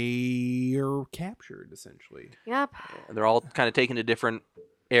they are captured essentially. Yep. And they're all kind of taken to different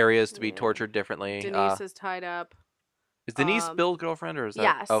areas to be tortured differently. Denise is tied up. Is Denise um, Bill's girlfriend or is that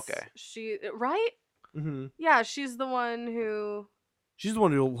Yes. okay? She right? Mm-hmm. Yeah, she's the one who She's the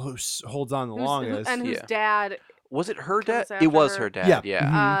one who holds on the longest. whose Yeah. dad. Was it her Comes dad? It was after her dad. Yeah.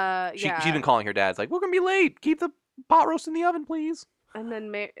 Yeah. Mhm. She, Yeah. She's been calling her dad. It's like, we're gonna be late. Keep the pot roast in the oven, please. And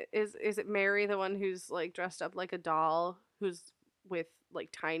then is it Mary, the one who's like dressed up like a doll, who's with like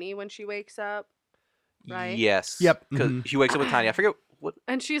Tiny when she wakes up, right? Yes. Yep. Because Mhm. she wakes up with Tiny. I forget what.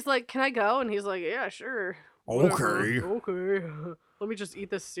 And she's like, "Can I go?" And he's like, "Yeah, sure." Okay. Okay. Let me just eat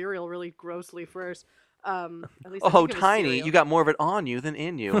this cereal really grossly first. At least I Oh, think it was Tiny, cereal. you got more of it on you than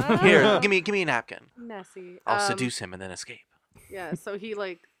in you. Here, give me a napkin. Messy. I'll seduce him and then escape. Yeah, so he's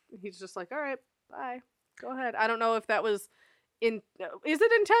just like, all right, bye, go ahead. I don't know if that was is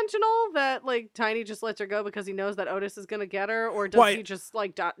it intentional that like Tiny just lets her go because he knows that Otis is gonna get her, or does Well, he just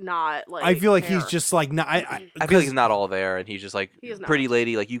like not like? I feel like care? he's just like not. I feel like he's not all there, and he's just like, He is not. pretty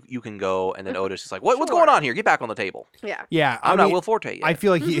lady, like you can go, and then Otis is like, what's Sure. going on here? Get back on the table. Yeah. Yeah, I'm I not mean, Will Forte yet. I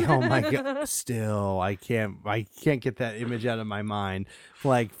feel like he. Oh my god! Still, I can't get that image out of my mind.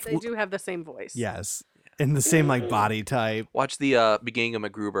 Like, They do have the same voice. yes, and the same like body type. Watch the beginning of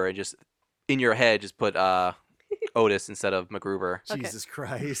MacGruber and just in your head just put Otis instead of MacGruber. Okay. Jesus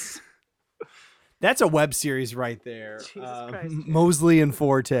Christ. That's a web series right there. Jesus Christ, Jared. Mosley and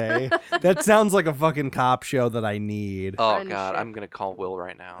Forte. That sounds like a fucking cop show that I need. Oh Friendship. God, I'm gonna call Will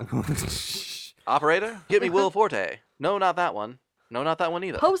right now. Operator, get me Will Forte. No, not that one. No, not that one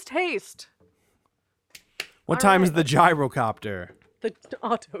either. Post haste. What All time is right. the gyrocopter? The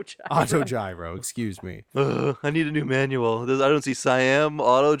auto gyro. Auto gyro, excuse me. I need a new manual. I don't see Siam,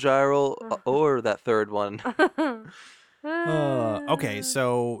 Auto Gyro, or that third one. Okay,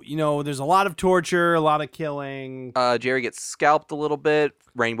 so, there's a lot of torture, a lot of killing. Jerry gets scalped a little bit.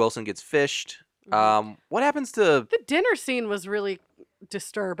 Rainn Wilson gets fished. What happens to The dinner scene was really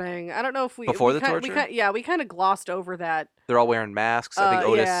disturbing. I don't know if we Before we the kind- torture? we kind of glossed over that. They're all wearing masks. I think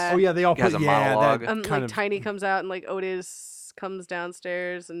Otis. yeah. Oh, yeah, they all He has put, a yeah, monologue. that Like kind of... Tiny comes out and like Otis comes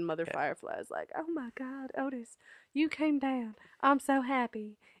downstairs and Mother Firefly's like, "Oh my God, Otis, you came down. I'm so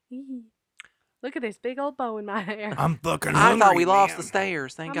happy. Eee. Look at this big old bow in my hair. I'm fucking I hungry, thought we lost man. the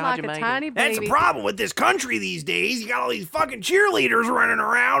stairs. Thank I'm God like you a made tiny it. baby." That's the problem with this country these days. You got all these fucking cheerleaders running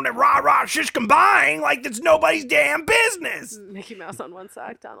around and rah-rah shish combine like it's nobody's damn business. Mickey Mouse on one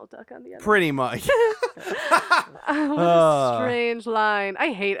side, Donald Duck on the other. Pretty much. Oh, what a strange line.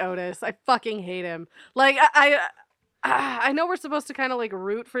 I hate Otis. I fucking hate him. Like I know we're supposed to kind of like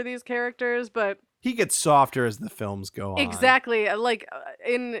root for these characters, but He gets softer as the films go on. exactly like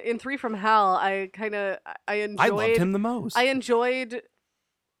in Three from Hell, I enjoyed. I loved him the most. I enjoyed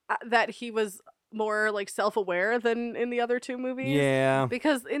that he was more like self-aware than in the other two movies. Yeah.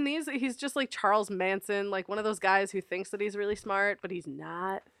 Because in these, he's just like Charles Manson, like one of those guys who thinks that he's really smart, but he's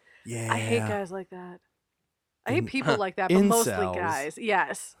not. Yeah. I hate guys like that. I hate people like that, but mostly Incels. guys.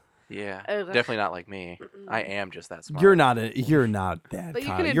 Yes. Yeah, Ugh. definitely not like me. I am just that smart. You're not that But you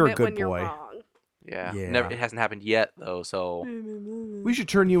kind. can You're a admit good when you're boy. wrong. Yeah, Yeah. Never, it hasn't happened yet though. So We should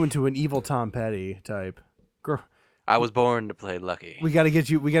turn you into an evil Tom Petty type. Girl, I was born to play lucky. we gotta get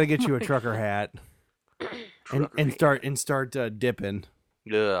you a trucker hat. and start dipping.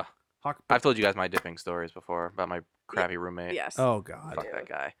 Ugh. Hawk- I've told you guys my dipping stories before about my crappy roommate. Yes. Oh god. Fuck that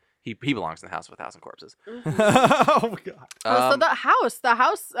guy. He belongs in the house of 1,000 corpses. Oh god. So the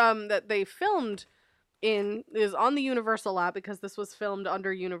house that they filmed in is on the Universal lot because this was filmed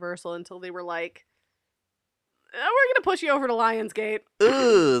under Universal until they were like, we're gonna push you over to Lionsgate. Ugh,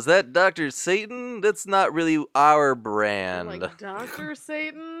 is that Dr. Satan? That's not really our brand. Like Dr.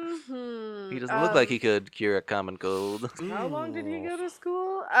 Satan. He doesn't look like he could cure a common cold. How long did he go to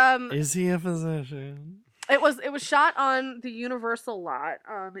school? Is he a physician? It was shot on the Universal lot,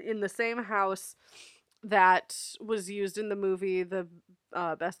 in the same house that was used in the movie The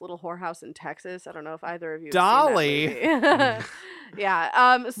Best Little Whorehouse in Texas. I don't know if either of you Dolly. have seen that movie.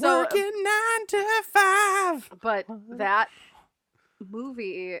 Yeah. So Working 9 to 5. but that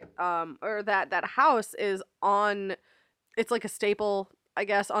movie or that house is on, it's like a staple, I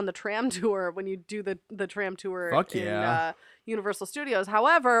guess, on the tram tour when you do the tram tour Fuck in yeah. Universal Studios.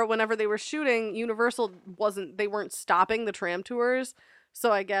 However, whenever they were shooting, Universal they weren't stopping the tram tours,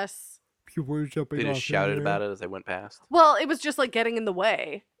 so I guess They just shouted about it as they went past. well, it was just like getting in the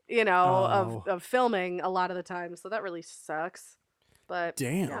way, Oh. of filming a lot of the time, so that really sucks. But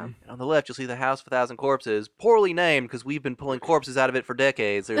Damn. yeah. And on the left, you'll see the House of 1,000 Corpses, poorly named because we've been pulling corpses out of it for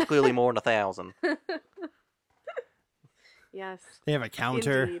decades. There's clearly more than 1,000. Yes. They have a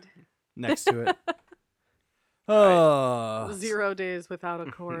counter Indeed. next to it. Oh. 0 days without a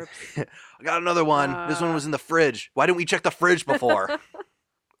corpse. I got another one. This one was in the fridge. Why didn't we check the fridge before?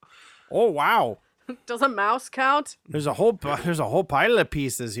 Oh wow. Does a mouse count? There's a whole pile of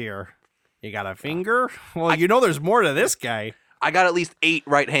pieces here. You got a finger? Well, there's more to this guy. I got at least 8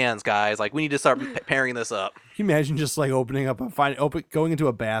 right hands, guys. Like, we need to start pairing this up. Can you imagine just like going into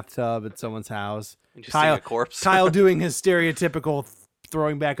a bathtub at someone's house? And just seeing a corpse. Kyle doing his stereotypical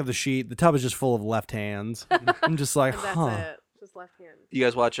throwing back of the sheet. The tub is just full of left hands. I'm just like, And that's huh. it. Just left hand. You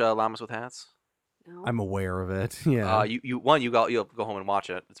guys watch Llamas with Hats? No. I'm aware of it. Yeah. You'll go home and watch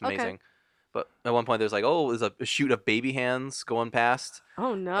it. It's Okay. amazing. But at one point, there's like, oh, there's a shoot of baby hands going past.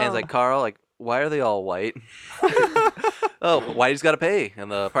 Oh no. And it's like, Carl, like, why are they all white? Oh, Whitey's got to pay, and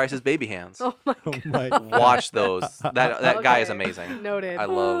the price is baby hands. Oh my Oh god. my. Watch those. That guy is Okay. amazing. Noted. I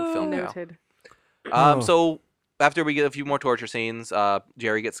love film cow. Noted. Oh. So after we get a few more torture scenes,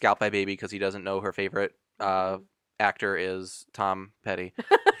 Jerry gets scalped by Baby because he doesn't know her favorite actor is Tom Petty.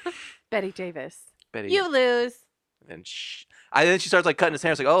 Betty Davis. Betty. You lose. And then she starts like cutting his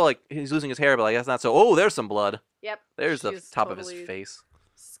hair. It's like, oh, like he's losing his hair, but like that's not so. Oh, there's some blood. Yep. There's the She's top of his totally face.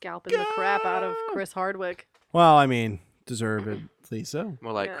 Scalping the crap out of Chris Hardwick. Well, I mean, deservedly so.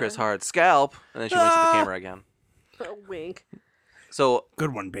 More like Yeah. Chris Hard scalp, and then she winks at the camera again. A wink. So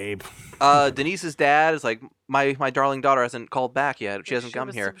Good one, babe. Denise's dad is like, my darling daughter hasn't called back yet. She hasn't come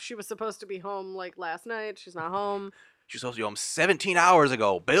was, here. She was supposed to be home like last night. She's not home. She's supposed to be home 17 hours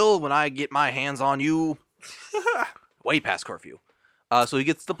ago. Bill, when I get my hands on you, way past curfew. So he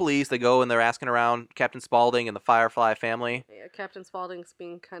gets the police. They go and they're asking around Captain Spaulding and the Firefly family. Yeah, Captain Spaulding's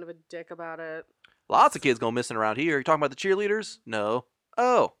being kind of a dick about it. Lots of kids go missing around here. You talking about the cheerleaders? No.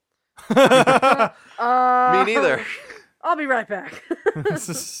 Oh, me neither. I'll be right back.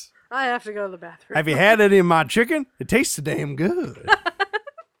 I have to go to the bathroom. Have you had any of my chicken? It tastes so damn good.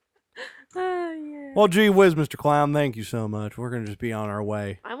 Yeah. Well, gee whiz, Mr. Clown, thank you so much. We're going to just be on our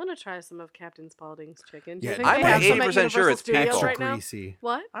way. I want to try some of Captain Spaulding's chicken. Do you Yeah, think I'm they have like some at 80% sure Universal it's Studios pickle. right now? Greasy.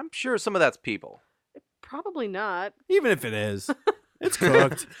 What? I'm sure some of that's people. Probably not. Even if it is, it's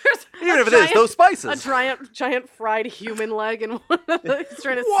cooked. Even if it is, those A spices. giant fried human leg and one of the, he's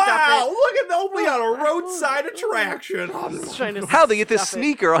trying to Wow, stuff it. look at nobody on a roadside attraction. He's trying to How'd they get this stuff it.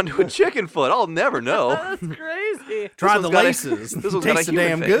 sneaker onto a chicken foot? I'll never know. That's crazy. Try This the one's got a- laces. this one's got a Tastes so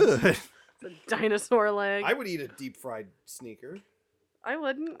human damn face. good. It's a dinosaur leg. would eat a deep fried sneaker. I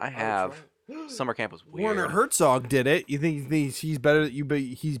wouldn't. I have. Summer camp was weird. Werner Herzog did it. You think he's better?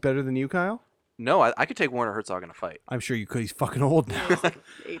 He's better than you, Kyle? No, I could take Werner Herzog in a fight. I'm sure you could. He's fucking old now.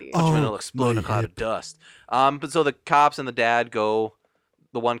 80. Oh, It'll explode in a my cloud of dust. But so the cops and the dad go.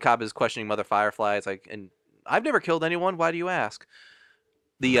 The one cop is questioning Mother Firefly. It's like, and I've never killed anyone. Why do you ask?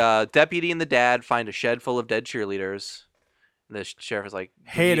 The deputy and the dad find a shed full of dead cheerleaders. And the sheriff is like,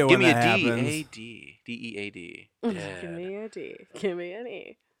 Hate it give when me a that D, happens. A-D, D-E-A-D. Give Dead. me a D. Give me an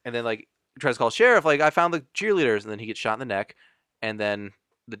E. And then like tries to call sheriff, like, I found the cheerleaders, and then he gets shot in the neck. And then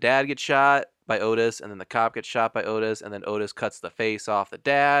the dad gets shot by Otis, and then the cop gets shot by Otis, and then Otis cuts the face off the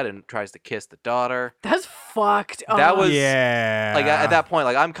dad and tries to kiss the daughter. That's fucked up. That was yeah. like at that point,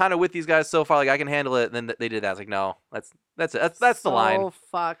 like I'm kind of with these guys so far, like I can handle it. And then they did that. I was like, no, that's it. That's the line. So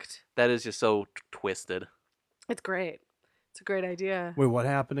fucked. That is just so twisted. It's great. It's a great idea. Wait, what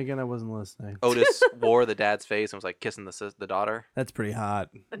happened again? I wasn't listening. Otis wore the dad's face and was like kissing the daughter. That's pretty hot.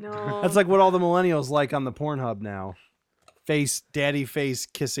 No. That's like what all the millennials like on the Pornhub now. Daddy face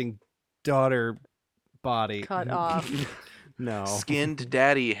kissing daughter body. cut off. No. Skinned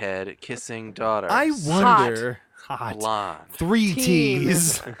daddy head kissing daughter. I wonder. Hot. Blonde. 3 Teen.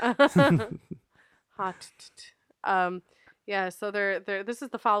 T's. Hot. Yeah, so they're this is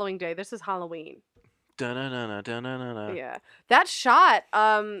the following day. This is Halloween. Dun-dun-dun-dun, dun-dun-dun-dun. Yeah. That shot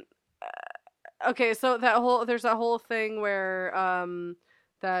okay, so there's that whole thing where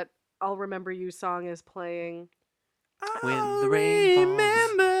that I'll Remember You song is playing. When the rain falls.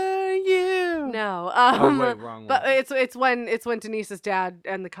 Remember you. No. Oh, wait, wrong But one. it's when Denise's dad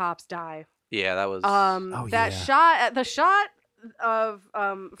and the cops die. Yeah, that was. Oh, That yeah. the shot of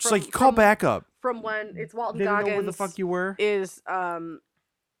It's like, call back up. from when it's Walton Didn't Goggins know where the fuck you were. is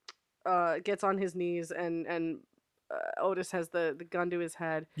gets on his knees and Otis has the gun to his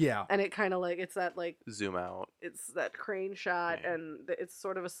head Yeah. and it kind of like it's that like Zoom out. it's that crane shot Yeah. and it's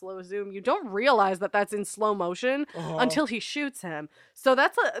sort of a slow zoom. You don't realize that that's in slow motion until he shoots him. So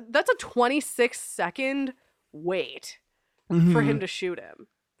that's a 26-second wait Mm-hmm. for him to shoot him.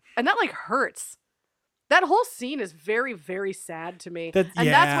 And that like hurts. That whole scene is very, very sad to me. That- and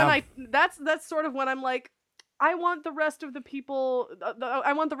yeah. that's sort of when I'm like, I want the rest of the people,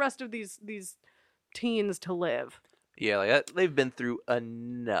 I want the rest of these teens to live. Yeah, like that, they've been through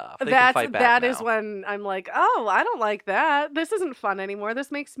enough. They can fight back That now. is when I'm like, oh, I don't like that. This isn't fun anymore.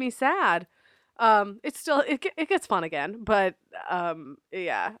 This makes me sad. It's still it gets fun again, but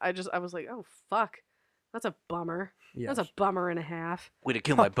yeah, I was like, oh fuck, that's a bummer. Yes. That's a bummer and a half. Way to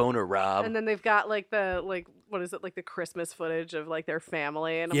kill my boner, Rob. And then they've got like what is it, like the Christmas footage of like their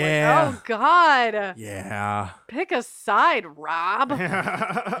family, and I'm Yeah. like, oh god, Yeah. pick a side, Rob.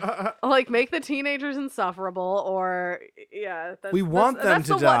 Like make the teenagers insufferable, or yeah. We want them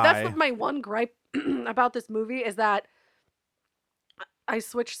to die. That's my one gripe about this movie is that I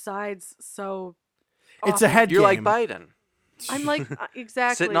switch sides so. It's a often. head You're game. like Biden. I'm like,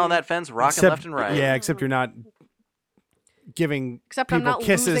 exactly. Sitting on that fence, rocking Except- left and right. Yeah, except you're not giving Except people I'm not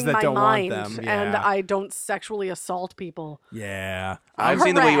kisses losing that my don't mind, want them. and Yeah. I don't sexually assault people. Yeah. I've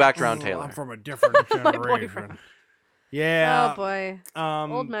seen the way you act Correct. around I'm Taylor. from a different My generation. boyfriend. Yeah. Oh boy,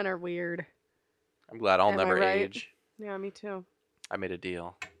 old men are weird. I'm glad I'll Am I never right? age. Yeah, me too. I made a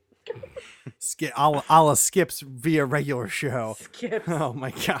deal. A la Skips via regular show. Skips. Oh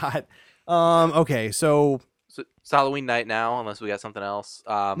my god. Okay, so So it's Halloween night now, unless we got something else.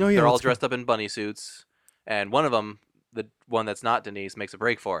 yeah, They're all let's go. dressed up in bunny suits, and one of them, the one that's not Denise, makes a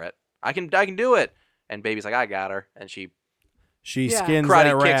break for it. I can do it. And baby's like, I got her, and she she Yeah. skins karate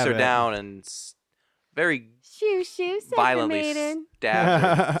that kicks her rabbit. down and very Shoo, shoo, said the violently maiden. stabs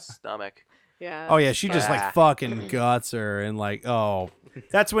her in the stomach. Yeah. Oh yeah, she just Ah. like fucking guts her and like, oh,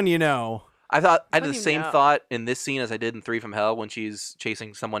 that's when you know. I had What the do you same know? thought in this scene as I did in Three from Hell when she's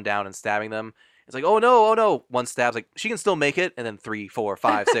chasing someone down and stabbing them. It's like, oh no. One stab's like, she can still make it, and then 3, 4,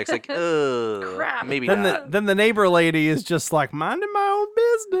 5, 6, like, ugh, Crap. maybe Then not. the neighbor lady is just like minding my own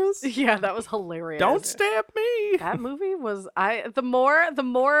business. Yeah, that was hilarious. Don't stab me. That movie was the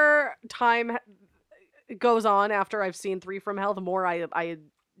more time goes on after I've seen Three from Hell, the more I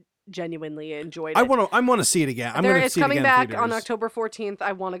genuinely enjoyed it. I want to see it again. I'm going to It's see it coming again. in back on theaters. October 14th.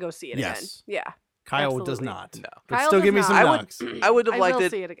 I want to go see it Yes. again. Yeah. Kyle does absolutely. not. No. But Kyle still does give me not. some I would- knocks. I would have I liked will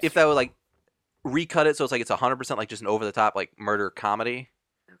it see it again. if that would like recut it so it's like it's 100% like just an over the top like murder comedy.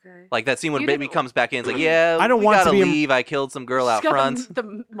 Okay. Like that scene when You baby didn't- comes back in, it's like, yeah, I don't we want to gotta be a- leave. I killed some girl out She's got front.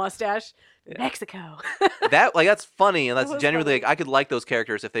 the mustache. Mexico. That like that's funny and that's was genuinely funny. like I could like those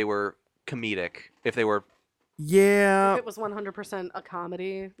characters if they were comedic. If they were Yeah, If it was 100% a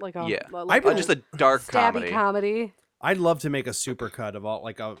comedy, like a yeah, like just a dark stabby comedy. I'd love to make a supercut of all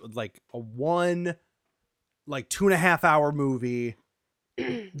like a one like 2.5 hour movie.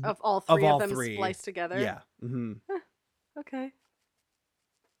 of all three all of them three. spliced together. Yeah. hmm Okay.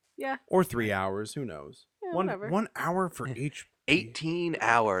 Yeah. Or 3 hours. Who knows? Yeah, one whatever. 1 hour for each. 18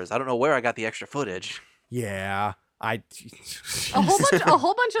 hours. I don't know where I got the extra footage. Yeah. A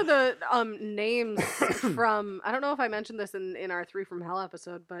whole bunch of the names from I don't know if I mentioned this in our Three from Hell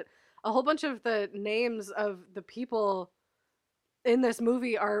episode, but a whole bunch of the names of the people in this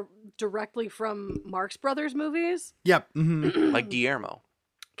movie are directly from Marx Brothers movies. Yep. hmm Like Guillermo.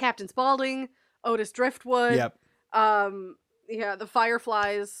 Captain Spaulding, Otis Driftwood. Yep. Yeah, the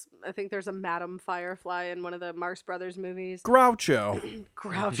Fireflies. I think there's a Madam Firefly in one of the Marx Brothers movies. Groucho.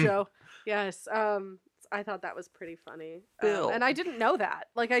 Groucho. Yes. I thought that was pretty funny. Bill. And I didn't know that.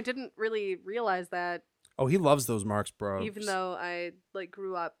 Like, I didn't really realize that, Oh, he loves those Marx Bros. even though I like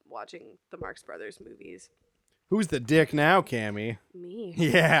grew up watching the Marx Brothers movies. Who's the dick now, Cammy? Me.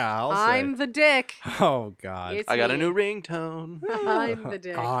 Yeah, I'll I'm say. the dick. Oh God. It's I got a me. new ringtone. I'm the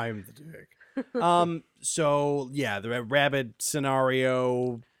dick. I'm the dick. So yeah, the rabbit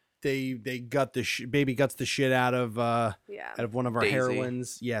scenario. They gut the baby guts the shit out of Yeah. one of our Daisy.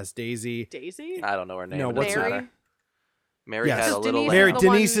 heroines. Yes, Daisy. Daisy? I don't know her name. No, It what's doesn't her- Mary? matter. Mary Yes. had a Because little Denise lamb. Mary the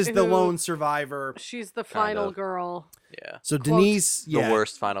one Denise is the who- lone survivor. She's the Kind final of. girl. Yeah. So Quote, Denise, The yeah.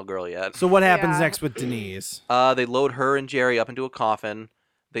 worst final girl yet. So what happens Yeah. next with Denise? They load her and Jerry up into a coffin.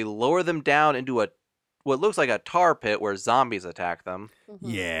 They lower them down into what looks like a tar pit where zombies attack them.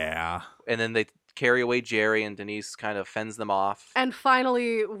 Yeah. And then they carry away Jerry and Denise kind of fends them off. And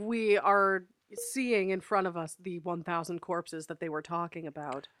finally, we are seeing in front of us the 1,000 corpses that they were talking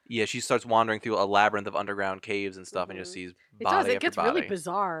about. Yeah, she starts wandering through a labyrinth of underground caves and stuff and just sees It body does. It after gets body. really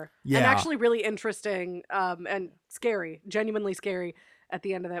bizarre and Yeah. actually really interesting and scary, genuinely scary at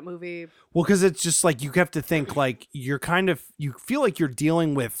the end of that movie. Well, because it's just like you have to think like you feel like you're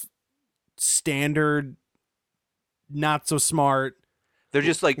dealing with standard, not so smart. They're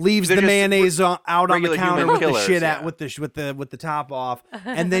just like Leaves they're the just mayonnaise out on the regular counter human with the killers, shit yeah. at with the top off,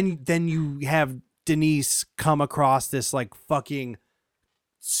 and then you have Denise come across this like fucking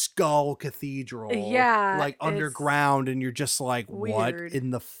skull cathedral, Yeah, like it's underground, and you're just like, what weird. in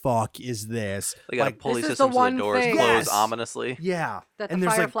the fuck is this? They got like, a pulley This is system the so the one doors thing- close Yes. ominously. yeah, That the and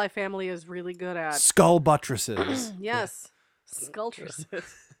there's Firefly family is really good like at. skull buttresses, Yes. Sculptresses.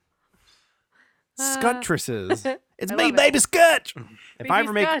 scuttresses. It's I me, love it. baby Scutch. If I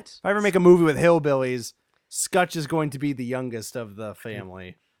Baby Scutch. if I ever make a movie with hillbillies, Scutch is going to be the youngest of the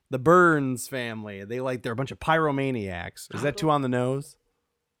family. The Burns family. They're a bunch of pyromaniacs. Is that too on the nose?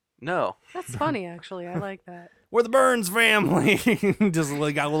 No. That's funny, actually. I like that. We're the Burns family. Just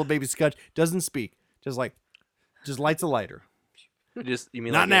like, got a little baby Scutch. Doesn't speak. Just lights a lighter. You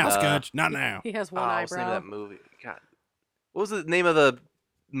mean Not like now, in, Scutch. Not now. He has one what's the name eyebrow. of that movie? God. What was the name of the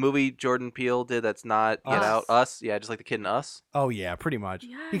movie Jordan Peele did that's not Get Us. Out? Us? Yeah, just like the kid in Us. Oh yeah, pretty much.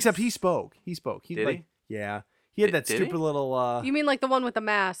 Yes. Except he spoke. He Did like, yeah. He had that Did he? stupid little. You mean like the one with the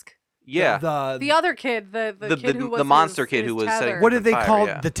mask? Yeah. The other kid, the kid who was the monster his- kid his who was setting- tether. what did they Fire, call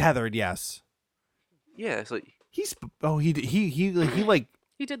yeah. the tethered? Yes. Yeah. So He's he like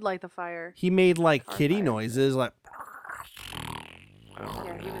He did light the fire. he made like Car kitty fire. noises like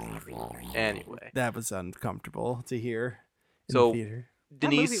Yeah, he was. anyway, that was uncomfortable to hear in So, the theater. That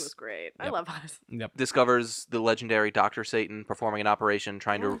movie Denise was great. I Yep. love us. Yep. discovers the legendary Dr. Satan performing an operation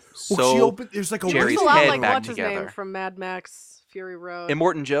trying to Well, sew she opened. There's like a Jerry's It's a lot head like back what's his together. name from Mad Max Fury Road.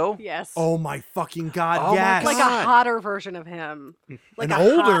 Immortan Joe. Yes. Oh my fucking god! Oh my yes. like God. a hotter version of him. Like an a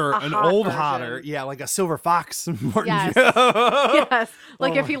older, hot, a an hot old version. hotter. Yeah, like a silver fox. Martin Yes. Joe. Yes.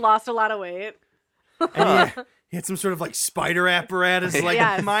 Like Oh if he lost a lot of weight. And he had some sort of like spider apparatus. Like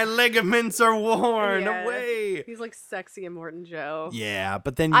Yes. my ligaments are worn Yes. away. He's like sexy Immortan Joe. Yeah,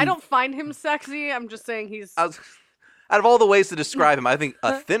 but then I don't find him sexy. I'm just saying he's. Out of all the ways to describe him, I think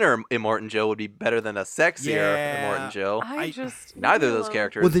a thinner Immortan Joe would be better than a sexier Yeah. Immortan Joe. I just. Neither of leave those me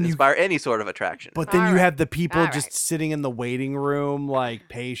characters Well, then you- inspire any sort of attraction. But then you Alright. have the people just Alright. sitting in the waiting room, like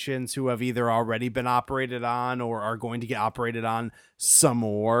patients who have either already been operated on or are going to get operated on some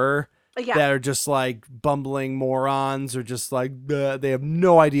more. alone. Yeah. That are just like bumbling morons or just like they have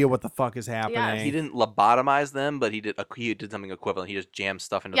no idea what the fuck is happening. He didn't lobotomize them, but he did something equivalent. He just jammed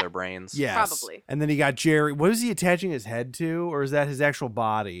stuff into Yeah. their brains. Yes. Probably. And then he got Jerry. What was he attaching his head to, or is that his actual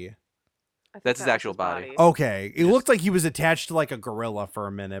body? I think That's his that was actual body. Okay, it looked like he was attached to like a gorilla for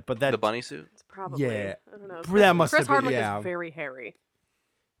a minute, but that The bunny suit. It's probably. Yeah. I don't know. That must Chris have been- Hardwick yeah. is very hairy.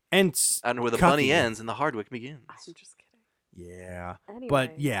 and I don't know where the cucky. bunny ends and the Hardwick begins. I'm just kidding. Yeah. Anyway,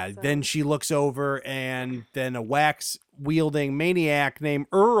 But yeah, so- then she looks over and then a wax wielding maniac named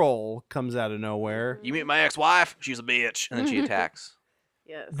Earl comes out of nowhere. You meet my ex-wife? She's a bitch, and then she attacks.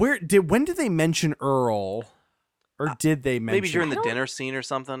 Yes. When did they mention Earl? Or did they mention Maybe during the don't- dinner scene or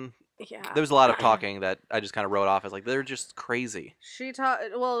something. Yeah. There was a lot of talking that I just kind of wrote off as like they're just crazy. She taught.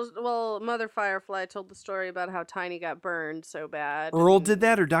 Well, Mother Firefly told the story about how Tiny got burned so bad. Earl and did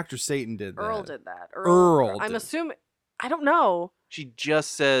that or Dr. Satan did that? Earl did that. Earl I'm did. assuming. I don't know. She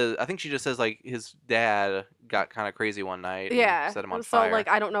just says, I think she just says like his dad got kind of crazy one night. and Yeah. set him on so fire. like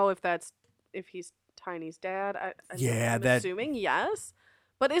I don't know if he's Tiny's dad. Yeah, I'm that- assuming yes.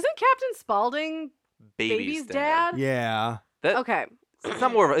 But isn't Captain Spaulding Baby's dad? Yeah. That, Okay. It's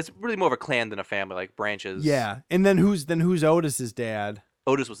not more of it's really more of a clan than a family, like branches. Yeah. And then who's Otis's dad?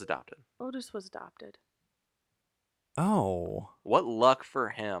 Otis was adopted. Otis was adopted. Oh. What luck for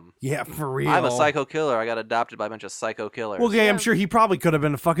him. Yeah, for real. I'm a psycho killer. I got adopted by a bunch of psycho killers. Well, okay, I'm Yeah. sure he probably could have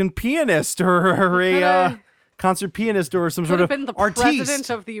been a fucking pianist or a Coulda- concert pianist or some Could sort have of been the artiste. president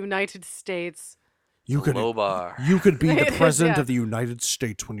of the United States. You could Low bar. You could be It the is, president yeah. of the United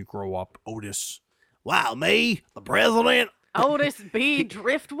States when you grow up, Otis. Wow, me, the president? Otis B.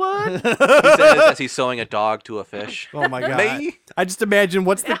 Driftwood. He says as he's sewing a dog to a fish. Oh my god. Me? I just imagine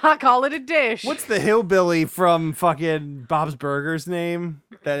what's I call it a dish. the hillbilly from fucking Bob's Burgers name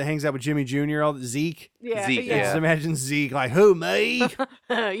that hangs out with Jimmy Jr. all Zeke? yeah, Zeke, I yeah. just imagine Zeke like, who, me?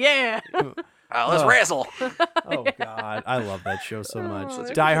 yeah. Let's wrestle. Oh god, I love that show so much. Oh,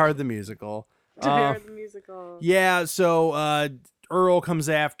 It's Die Hard the musical. The musical. Yeah, so Earl comes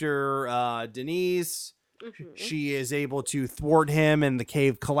after Denise. Mhm. She is able to thwart him, and the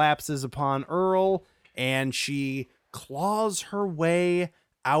cave collapses upon Earl, and she claws her way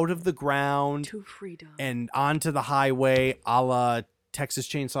out of the ground To freedom. and onto the highway, a la Texas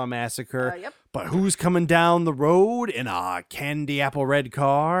Chainsaw Massacre. Yep. But who's coming down the road in a candy apple red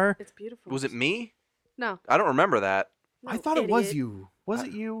car? It's beautiful. Was it me? No. I don't remember that. I No, thought it was idiot. you. Was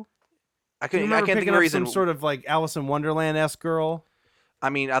it you? I Do you couldn't. I remember can't think picking of a up reason. some sort of like Alice in Wonderland-esque girl? I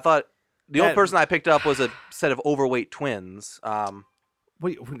mean, I thought the only That- person I picked up was a set of overweight twins.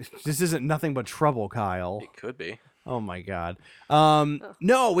 Wait, this isn't nothing but trouble, Kyle. It could be. Oh my god.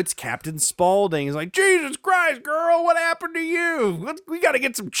 No, it's Captain Spaulding. He's like, Jesus Christ, girl, what happened to you? We got to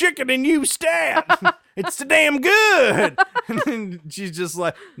get some chicken in you stat. It's so damn good. And then she's just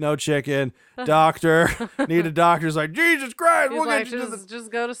like, no chicken. Doctor, need a doctor. He's like, Jesus Christ, He's we'll like, get you to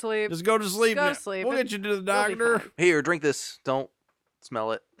just go to sleep. just go to sleep. go to now. sleep. We'll get you to the You'll be doctor. fine. Here, drink this. Don't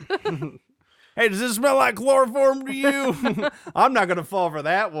smell it. Hey, does this smell like chloroform to you? I'm not gonna fall for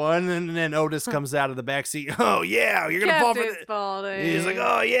that one. And then Otis comes out of the back seat. Oh yeah, you're gonna fall for Captain this. Spaulding. He's like,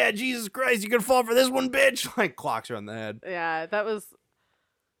 oh yeah, Jesus Christ, you're gonna fall for this one, bitch. Like clocks her on the head. Yeah, that was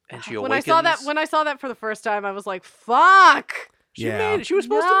And she when awakens. I saw that for the first time. I was like, "Fuck!" She Yeah. made it. She was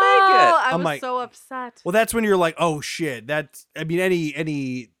supposed No, to make it. I I'm was like- so upset. Well, that's when you're like, oh shit. That's I mean,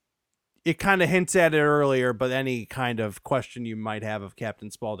 any it kind of hints at it earlier, but any kind of question you might have of Captain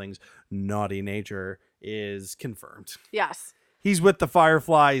Spaulding's naughty nature is confirmed. Yes. He's with the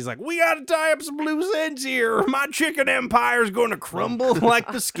Firefly. He's like, we got to tie up some loose ends here. My chicken empire's going to crumble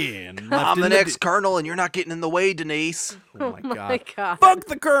like the skin. I'm the next colonel, and you're not getting in the way, Denise. Oh, my God. God. Fuck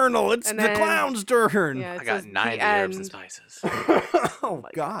the colonel. It's And the then- clown's turn. Yeah, it I got says 90 the herbs and end. spices. Oh,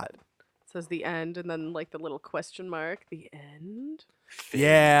 God. It says the end, and then like the little question mark. The end.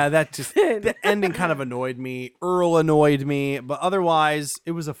 Yeah, that just the ending kind of annoyed me. Earl annoyed me, but otherwise,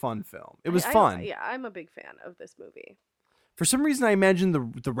 it was a fun film. It was fun. Yeah, I'm a big fan of this movie. For some reason, I imagined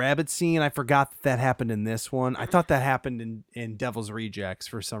the rabbit scene. I forgot that happened in this one. I thought that happened in Devil's Rejects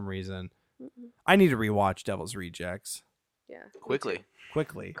for some reason. I need to rewatch Devil's Rejects Yeah. me Quickly. too.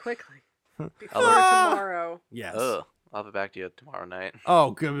 quickly. Quickly. Before Ah! tomorrow. Yes. Ugh. I'll be back to you tomorrow night.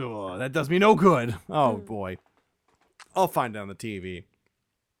 Oh, good. Oh, that does me no good. Oh boy. I'll find it on the TV.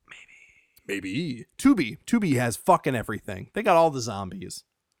 Maybe. Tubi has fucking everything. They got all the zombies.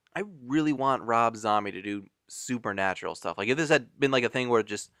 I really want Rob Zombie to do supernatural stuff. Like if this had been like a thing where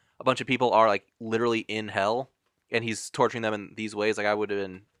just a bunch of people are like literally in hell and he's torturing them in these ways, like I would have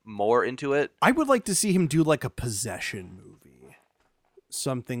been more into it. I would like to see him do like a possession movie.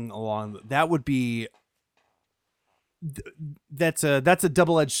 Something along that would be that's a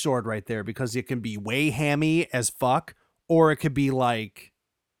double-edged sword right there, because it can be way hammy as fuck, or it could be like,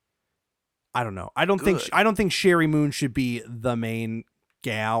 I don't know. I don't think Sherry Moon should be the main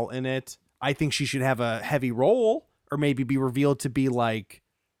gal in it. I think she should have a heavy role, or maybe be revealed to be like,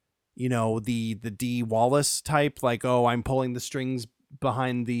 you know, the Dee Wallace type, like, oh, I'm pulling the strings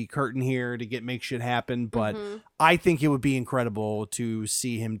behind the curtain here to make shit happen. But I think it would be incredible to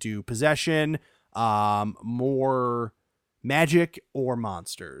see him do possession, more magic or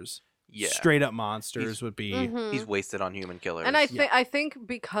monsters. Yeah. Straight up monsters would be, He's wasted on human killers. And I think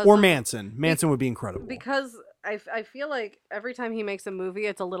because or of- Manson. Manson would be incredible. because I feel like every time he makes a movie,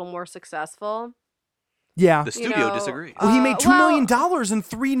 it's a little more successful. Yeah. the you studio know, disagrees. Well, he made $2 million well- in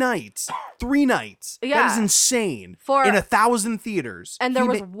 3 nights. 3 nights. That Yeah. is insane. For- in 1,000 theaters. And there He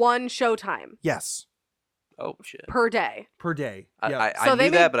was ma- one showtime yes, Oh shit. per day. per day. I Yeah. knew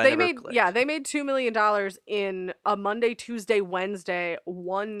that, but I never clicked. they made $2 million in a Monday, Tuesday, Wednesday,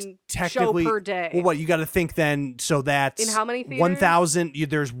 one show Technically, per day. Well, what you got to think then? So that's In how many theaters? 1,000.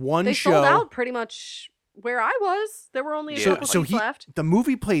 There's one they show. sold out pretty much where I was. There were only a Yeah. couple So seats he left. the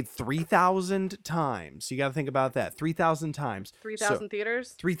movie played 3,000 times. You got to think about that. 3,000 times. 3,000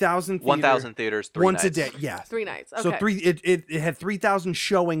 theaters. 3,000. 1,000 theaters, 3 once nights. a day. Yeah. 3 nights. Okay. So it had 3,000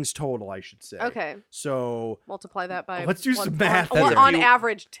 showings total, I should say. Okay. So Multiply that by. Let's do some math. On, That's a on few-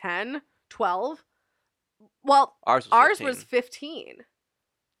 average, 10, 12. Well, Ours was ours 15. was 15.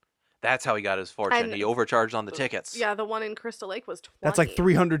 That's how he got his fortune. And- He overcharged on the tickets. Yeah, the one in Crystal Lake was 20. that's like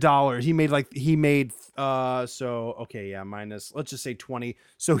 $300. He made so okay, yeah, minus, let's just say 20.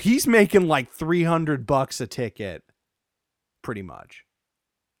 So he's making like $300 a ticket, pretty much.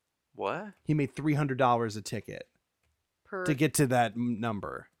 What? He made $300 a ticket per. to get to that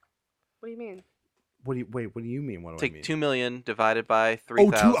number. What do you mean? What do you mean? What do I Take mean? 2 million divided by Oh,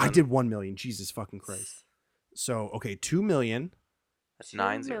 3,000. I did 1 million. Jesus fucking Christ. So okay, 2 million. That's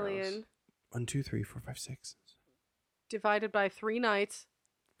 9 2 zeros. million 1, 2, 3, 4, 5, 6. divided by 3 nights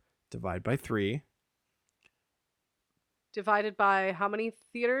Divide by 3. divided by how many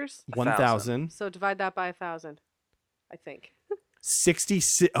theaters? 1,000. So divide that by 1,000, I think.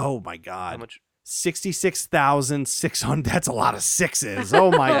 66. Oh my How God. much? 66,600. That's a lot of sixes.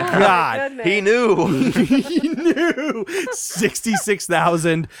 Oh my God. Goodness. He knew. He knew.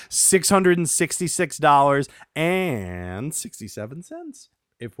 $66,666.67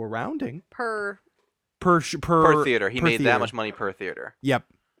 if we're rounding Per. per Per theater. He per made theater. that much money per theater. Yep.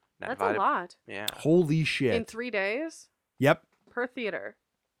 Now That's divided- a lot. Yeah. Holy In shit. 3 days Yep. per theater.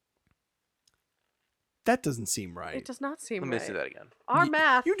 That doesn't seem right. It does not seem Let me right. see that again. Our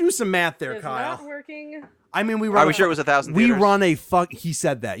math You do some math there, is Kyle. not working. I mean, we Are run. we sure it was 1,000 We theaters? run a fuck. He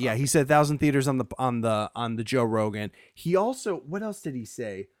said that. Yeah, he said 1,000 theaters on the Joe Rogan. He also, what else did he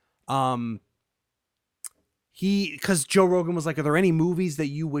say? Because Joe Rogan was like, "Are there any movies that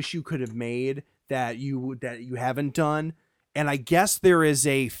you wish you could have made that you haven't done?" And I guess there is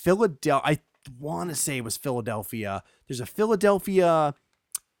a Philadelphia. I want to say it was Philadelphia. There's a Philadelphia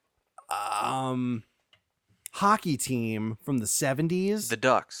hockey team from the 70s. The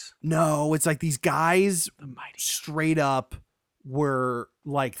Ducks. No, it's like these guys The Mighty straight up were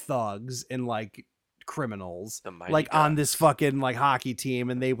like thugs and like criminals, The Mighty like on Ducks. this fucking like hockey team,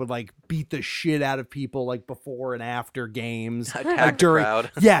 and they would like beat the shit out of people like before and after games. Attack the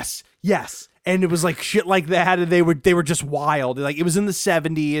crowd. Yes, and it was like shit like that, and they were just wild. Like it was in the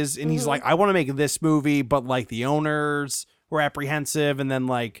 70s, and he's like, I want to make this movie, but like the owners were apprehensive, and then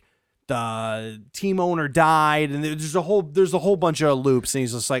like the team owner died, and there's a whole bunch of loops, and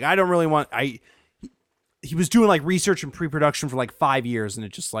he's just like, I don't really want. He was doing like research and pre-production for like 5 years, and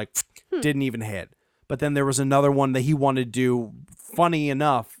it just like didn't even hit. But then there was another one that he wanted to do. Funny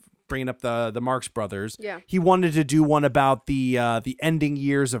enough, bringing up the Marx Brothers, he wanted to do one about the ending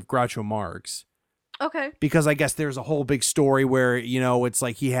years of Groucho Marx. Okay. Because I guess there's a whole big story where, it's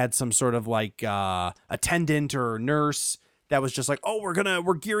like he had some sort of like attendant or nurse that was just like, oh,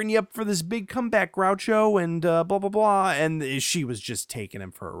 we're gearing you up for this big comeback, Groucho, and blah, blah, blah. And she was just taking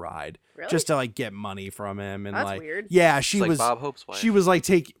him for a ride. Really? Just to like get money from him. And That's like, weird. Yeah, It's she like was Bob Hope's wife. She was like,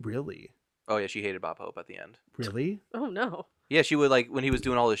 really? Oh yeah, she hated Bob Hope at the end. Really? Oh no. Yeah, she would like when he was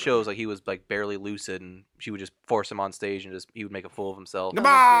doing all his shows, like he was like barely lucid, and she would just force him on stage, and he would make a fool of himself. And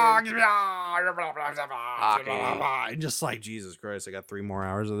just like, Jesus Christ, I got 3 more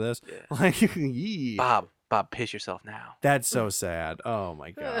hours of this. Yeah. Like, yee. Bob, piss yourself now. That's so sad. Oh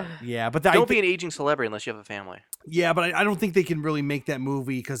my God. Yeah, but Don't be an aging celebrity unless you have a family. Yeah, but I don't think they can really make that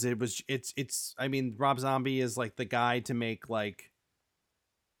movie because it's. I mean, Rob Zombie is like the guy to make like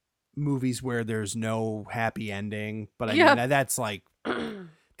movies where there's no happy ending. But I mean, that's like.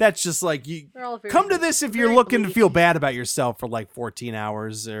 That's just like you come to this if you're looking to feel bad about yourself for like 14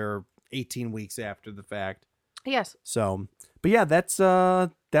 hours or 18 weeks after the fact. Yes. So, but yeah, that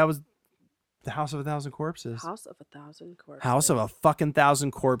was The House of a Thousand Corpses. House of a Thousand Corpses. House of a fucking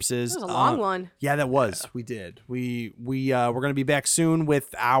 1,000 Corpses. That was a long one. Yeah, that was. We did. We're gonna be back soon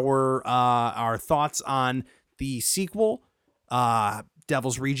with our thoughts on the sequel,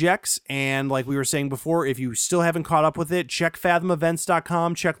 Devil's Rejects. And like we were saying before, if you still haven't caught up with it, check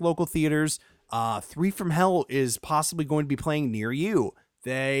fathomevents.com, check local theaters. 3 from Hell is possibly going to be playing near you.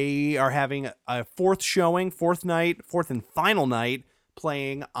 They are having a 4th and final night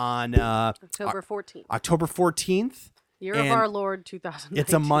playing on October 14th. October 14th. Year of our Lord 2019.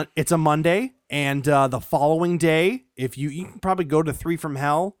 It's a Monday, and the following day, if you can probably go to 3 from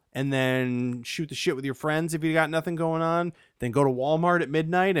Hell and then shoot the shit with your friends if you got nothing going on. Then go to Walmart at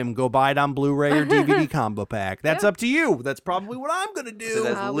midnight and go buy it on Blu-ray or DVD combo pack. That's up to you. That's probably what I'm gonna do. So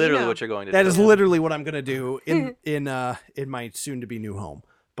that's literally what you're going to do. That is literally what I'm gonna do in my soon-to-be new home.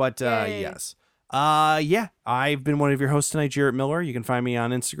 But yes. Yeah, I've been one of your hosts tonight, Jarrett Miller. You can find me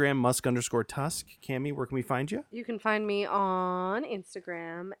on Instagram, Musk_Tusk. Cammy, where can we find you? You can find me on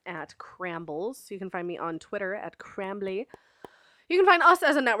Instagram at Crambles. You can find me on Twitter at Crambly. You can find us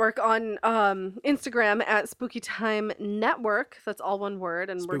as a network on Instagram at Spooky Time Network. That's all one word.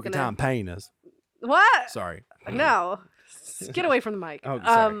 And Spooky we're gonna Time Penis. What? Sorry. No. Get away from the mic. Oh,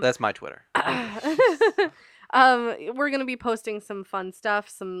 sorry. That's my Twitter. We're going to be posting some fun stuff,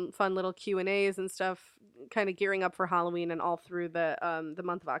 some fun little Q&As and stuff, kind of gearing up for Halloween and all through the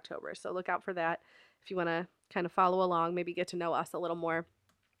month of October. So look out for that if you want to kind of follow along, maybe get to know us a little more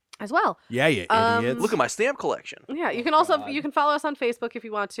as well. Yeah, you idiots. Look at my stamp collection. Yeah, you can also you can follow us on Facebook if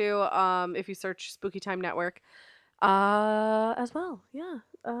you want to, if you search Spooky Time Network as well. Yeah.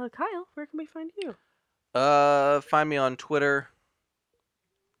 Kyle, where can we find you? Find me on Twitter.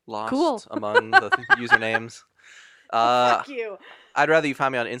 Lost among the usernames. Fuck you. I'd rather you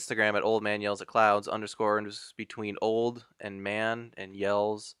find me on Instagram at Old Man Yells at Clouds _ and just between old and man and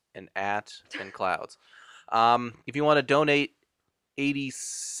yells and at and clouds. If you want to donate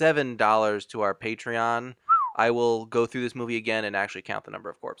 $87 to our Patreon, I will go through this movie again and actually count the number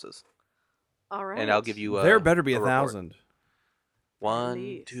of corpses. All right. And I'll give you there better be a 1,000.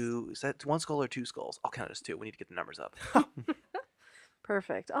 1, 2. Is that 1 skull or 2 skulls? I'll count it as 2. We need to get the numbers up.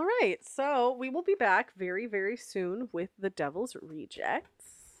 Perfect. All right. So we will be back very, very soon with The Devil's Rejects.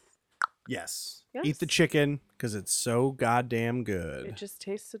 Yes. Eat the chicken because it's so goddamn good. It just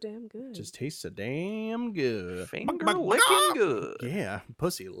tastes so damn good. Just tastes so damn good. Finger licking good. Yeah,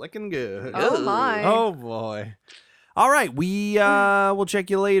 pussy licking good. Oh my. Oh boy. All right, we will check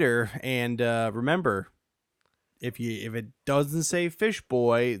you later. And remember, if it doesn't say fish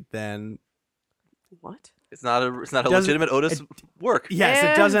boy, then what? It's not a legitimate Otis work. Yes,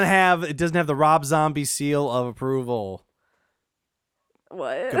 it doesn't have the Rob Zombie seal of approval.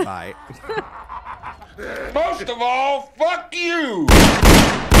 What? Goodbye. Most of all, fuck you!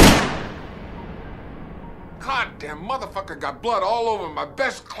 Goddamn motherfucker got blood all over my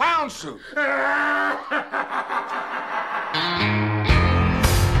best clown suit.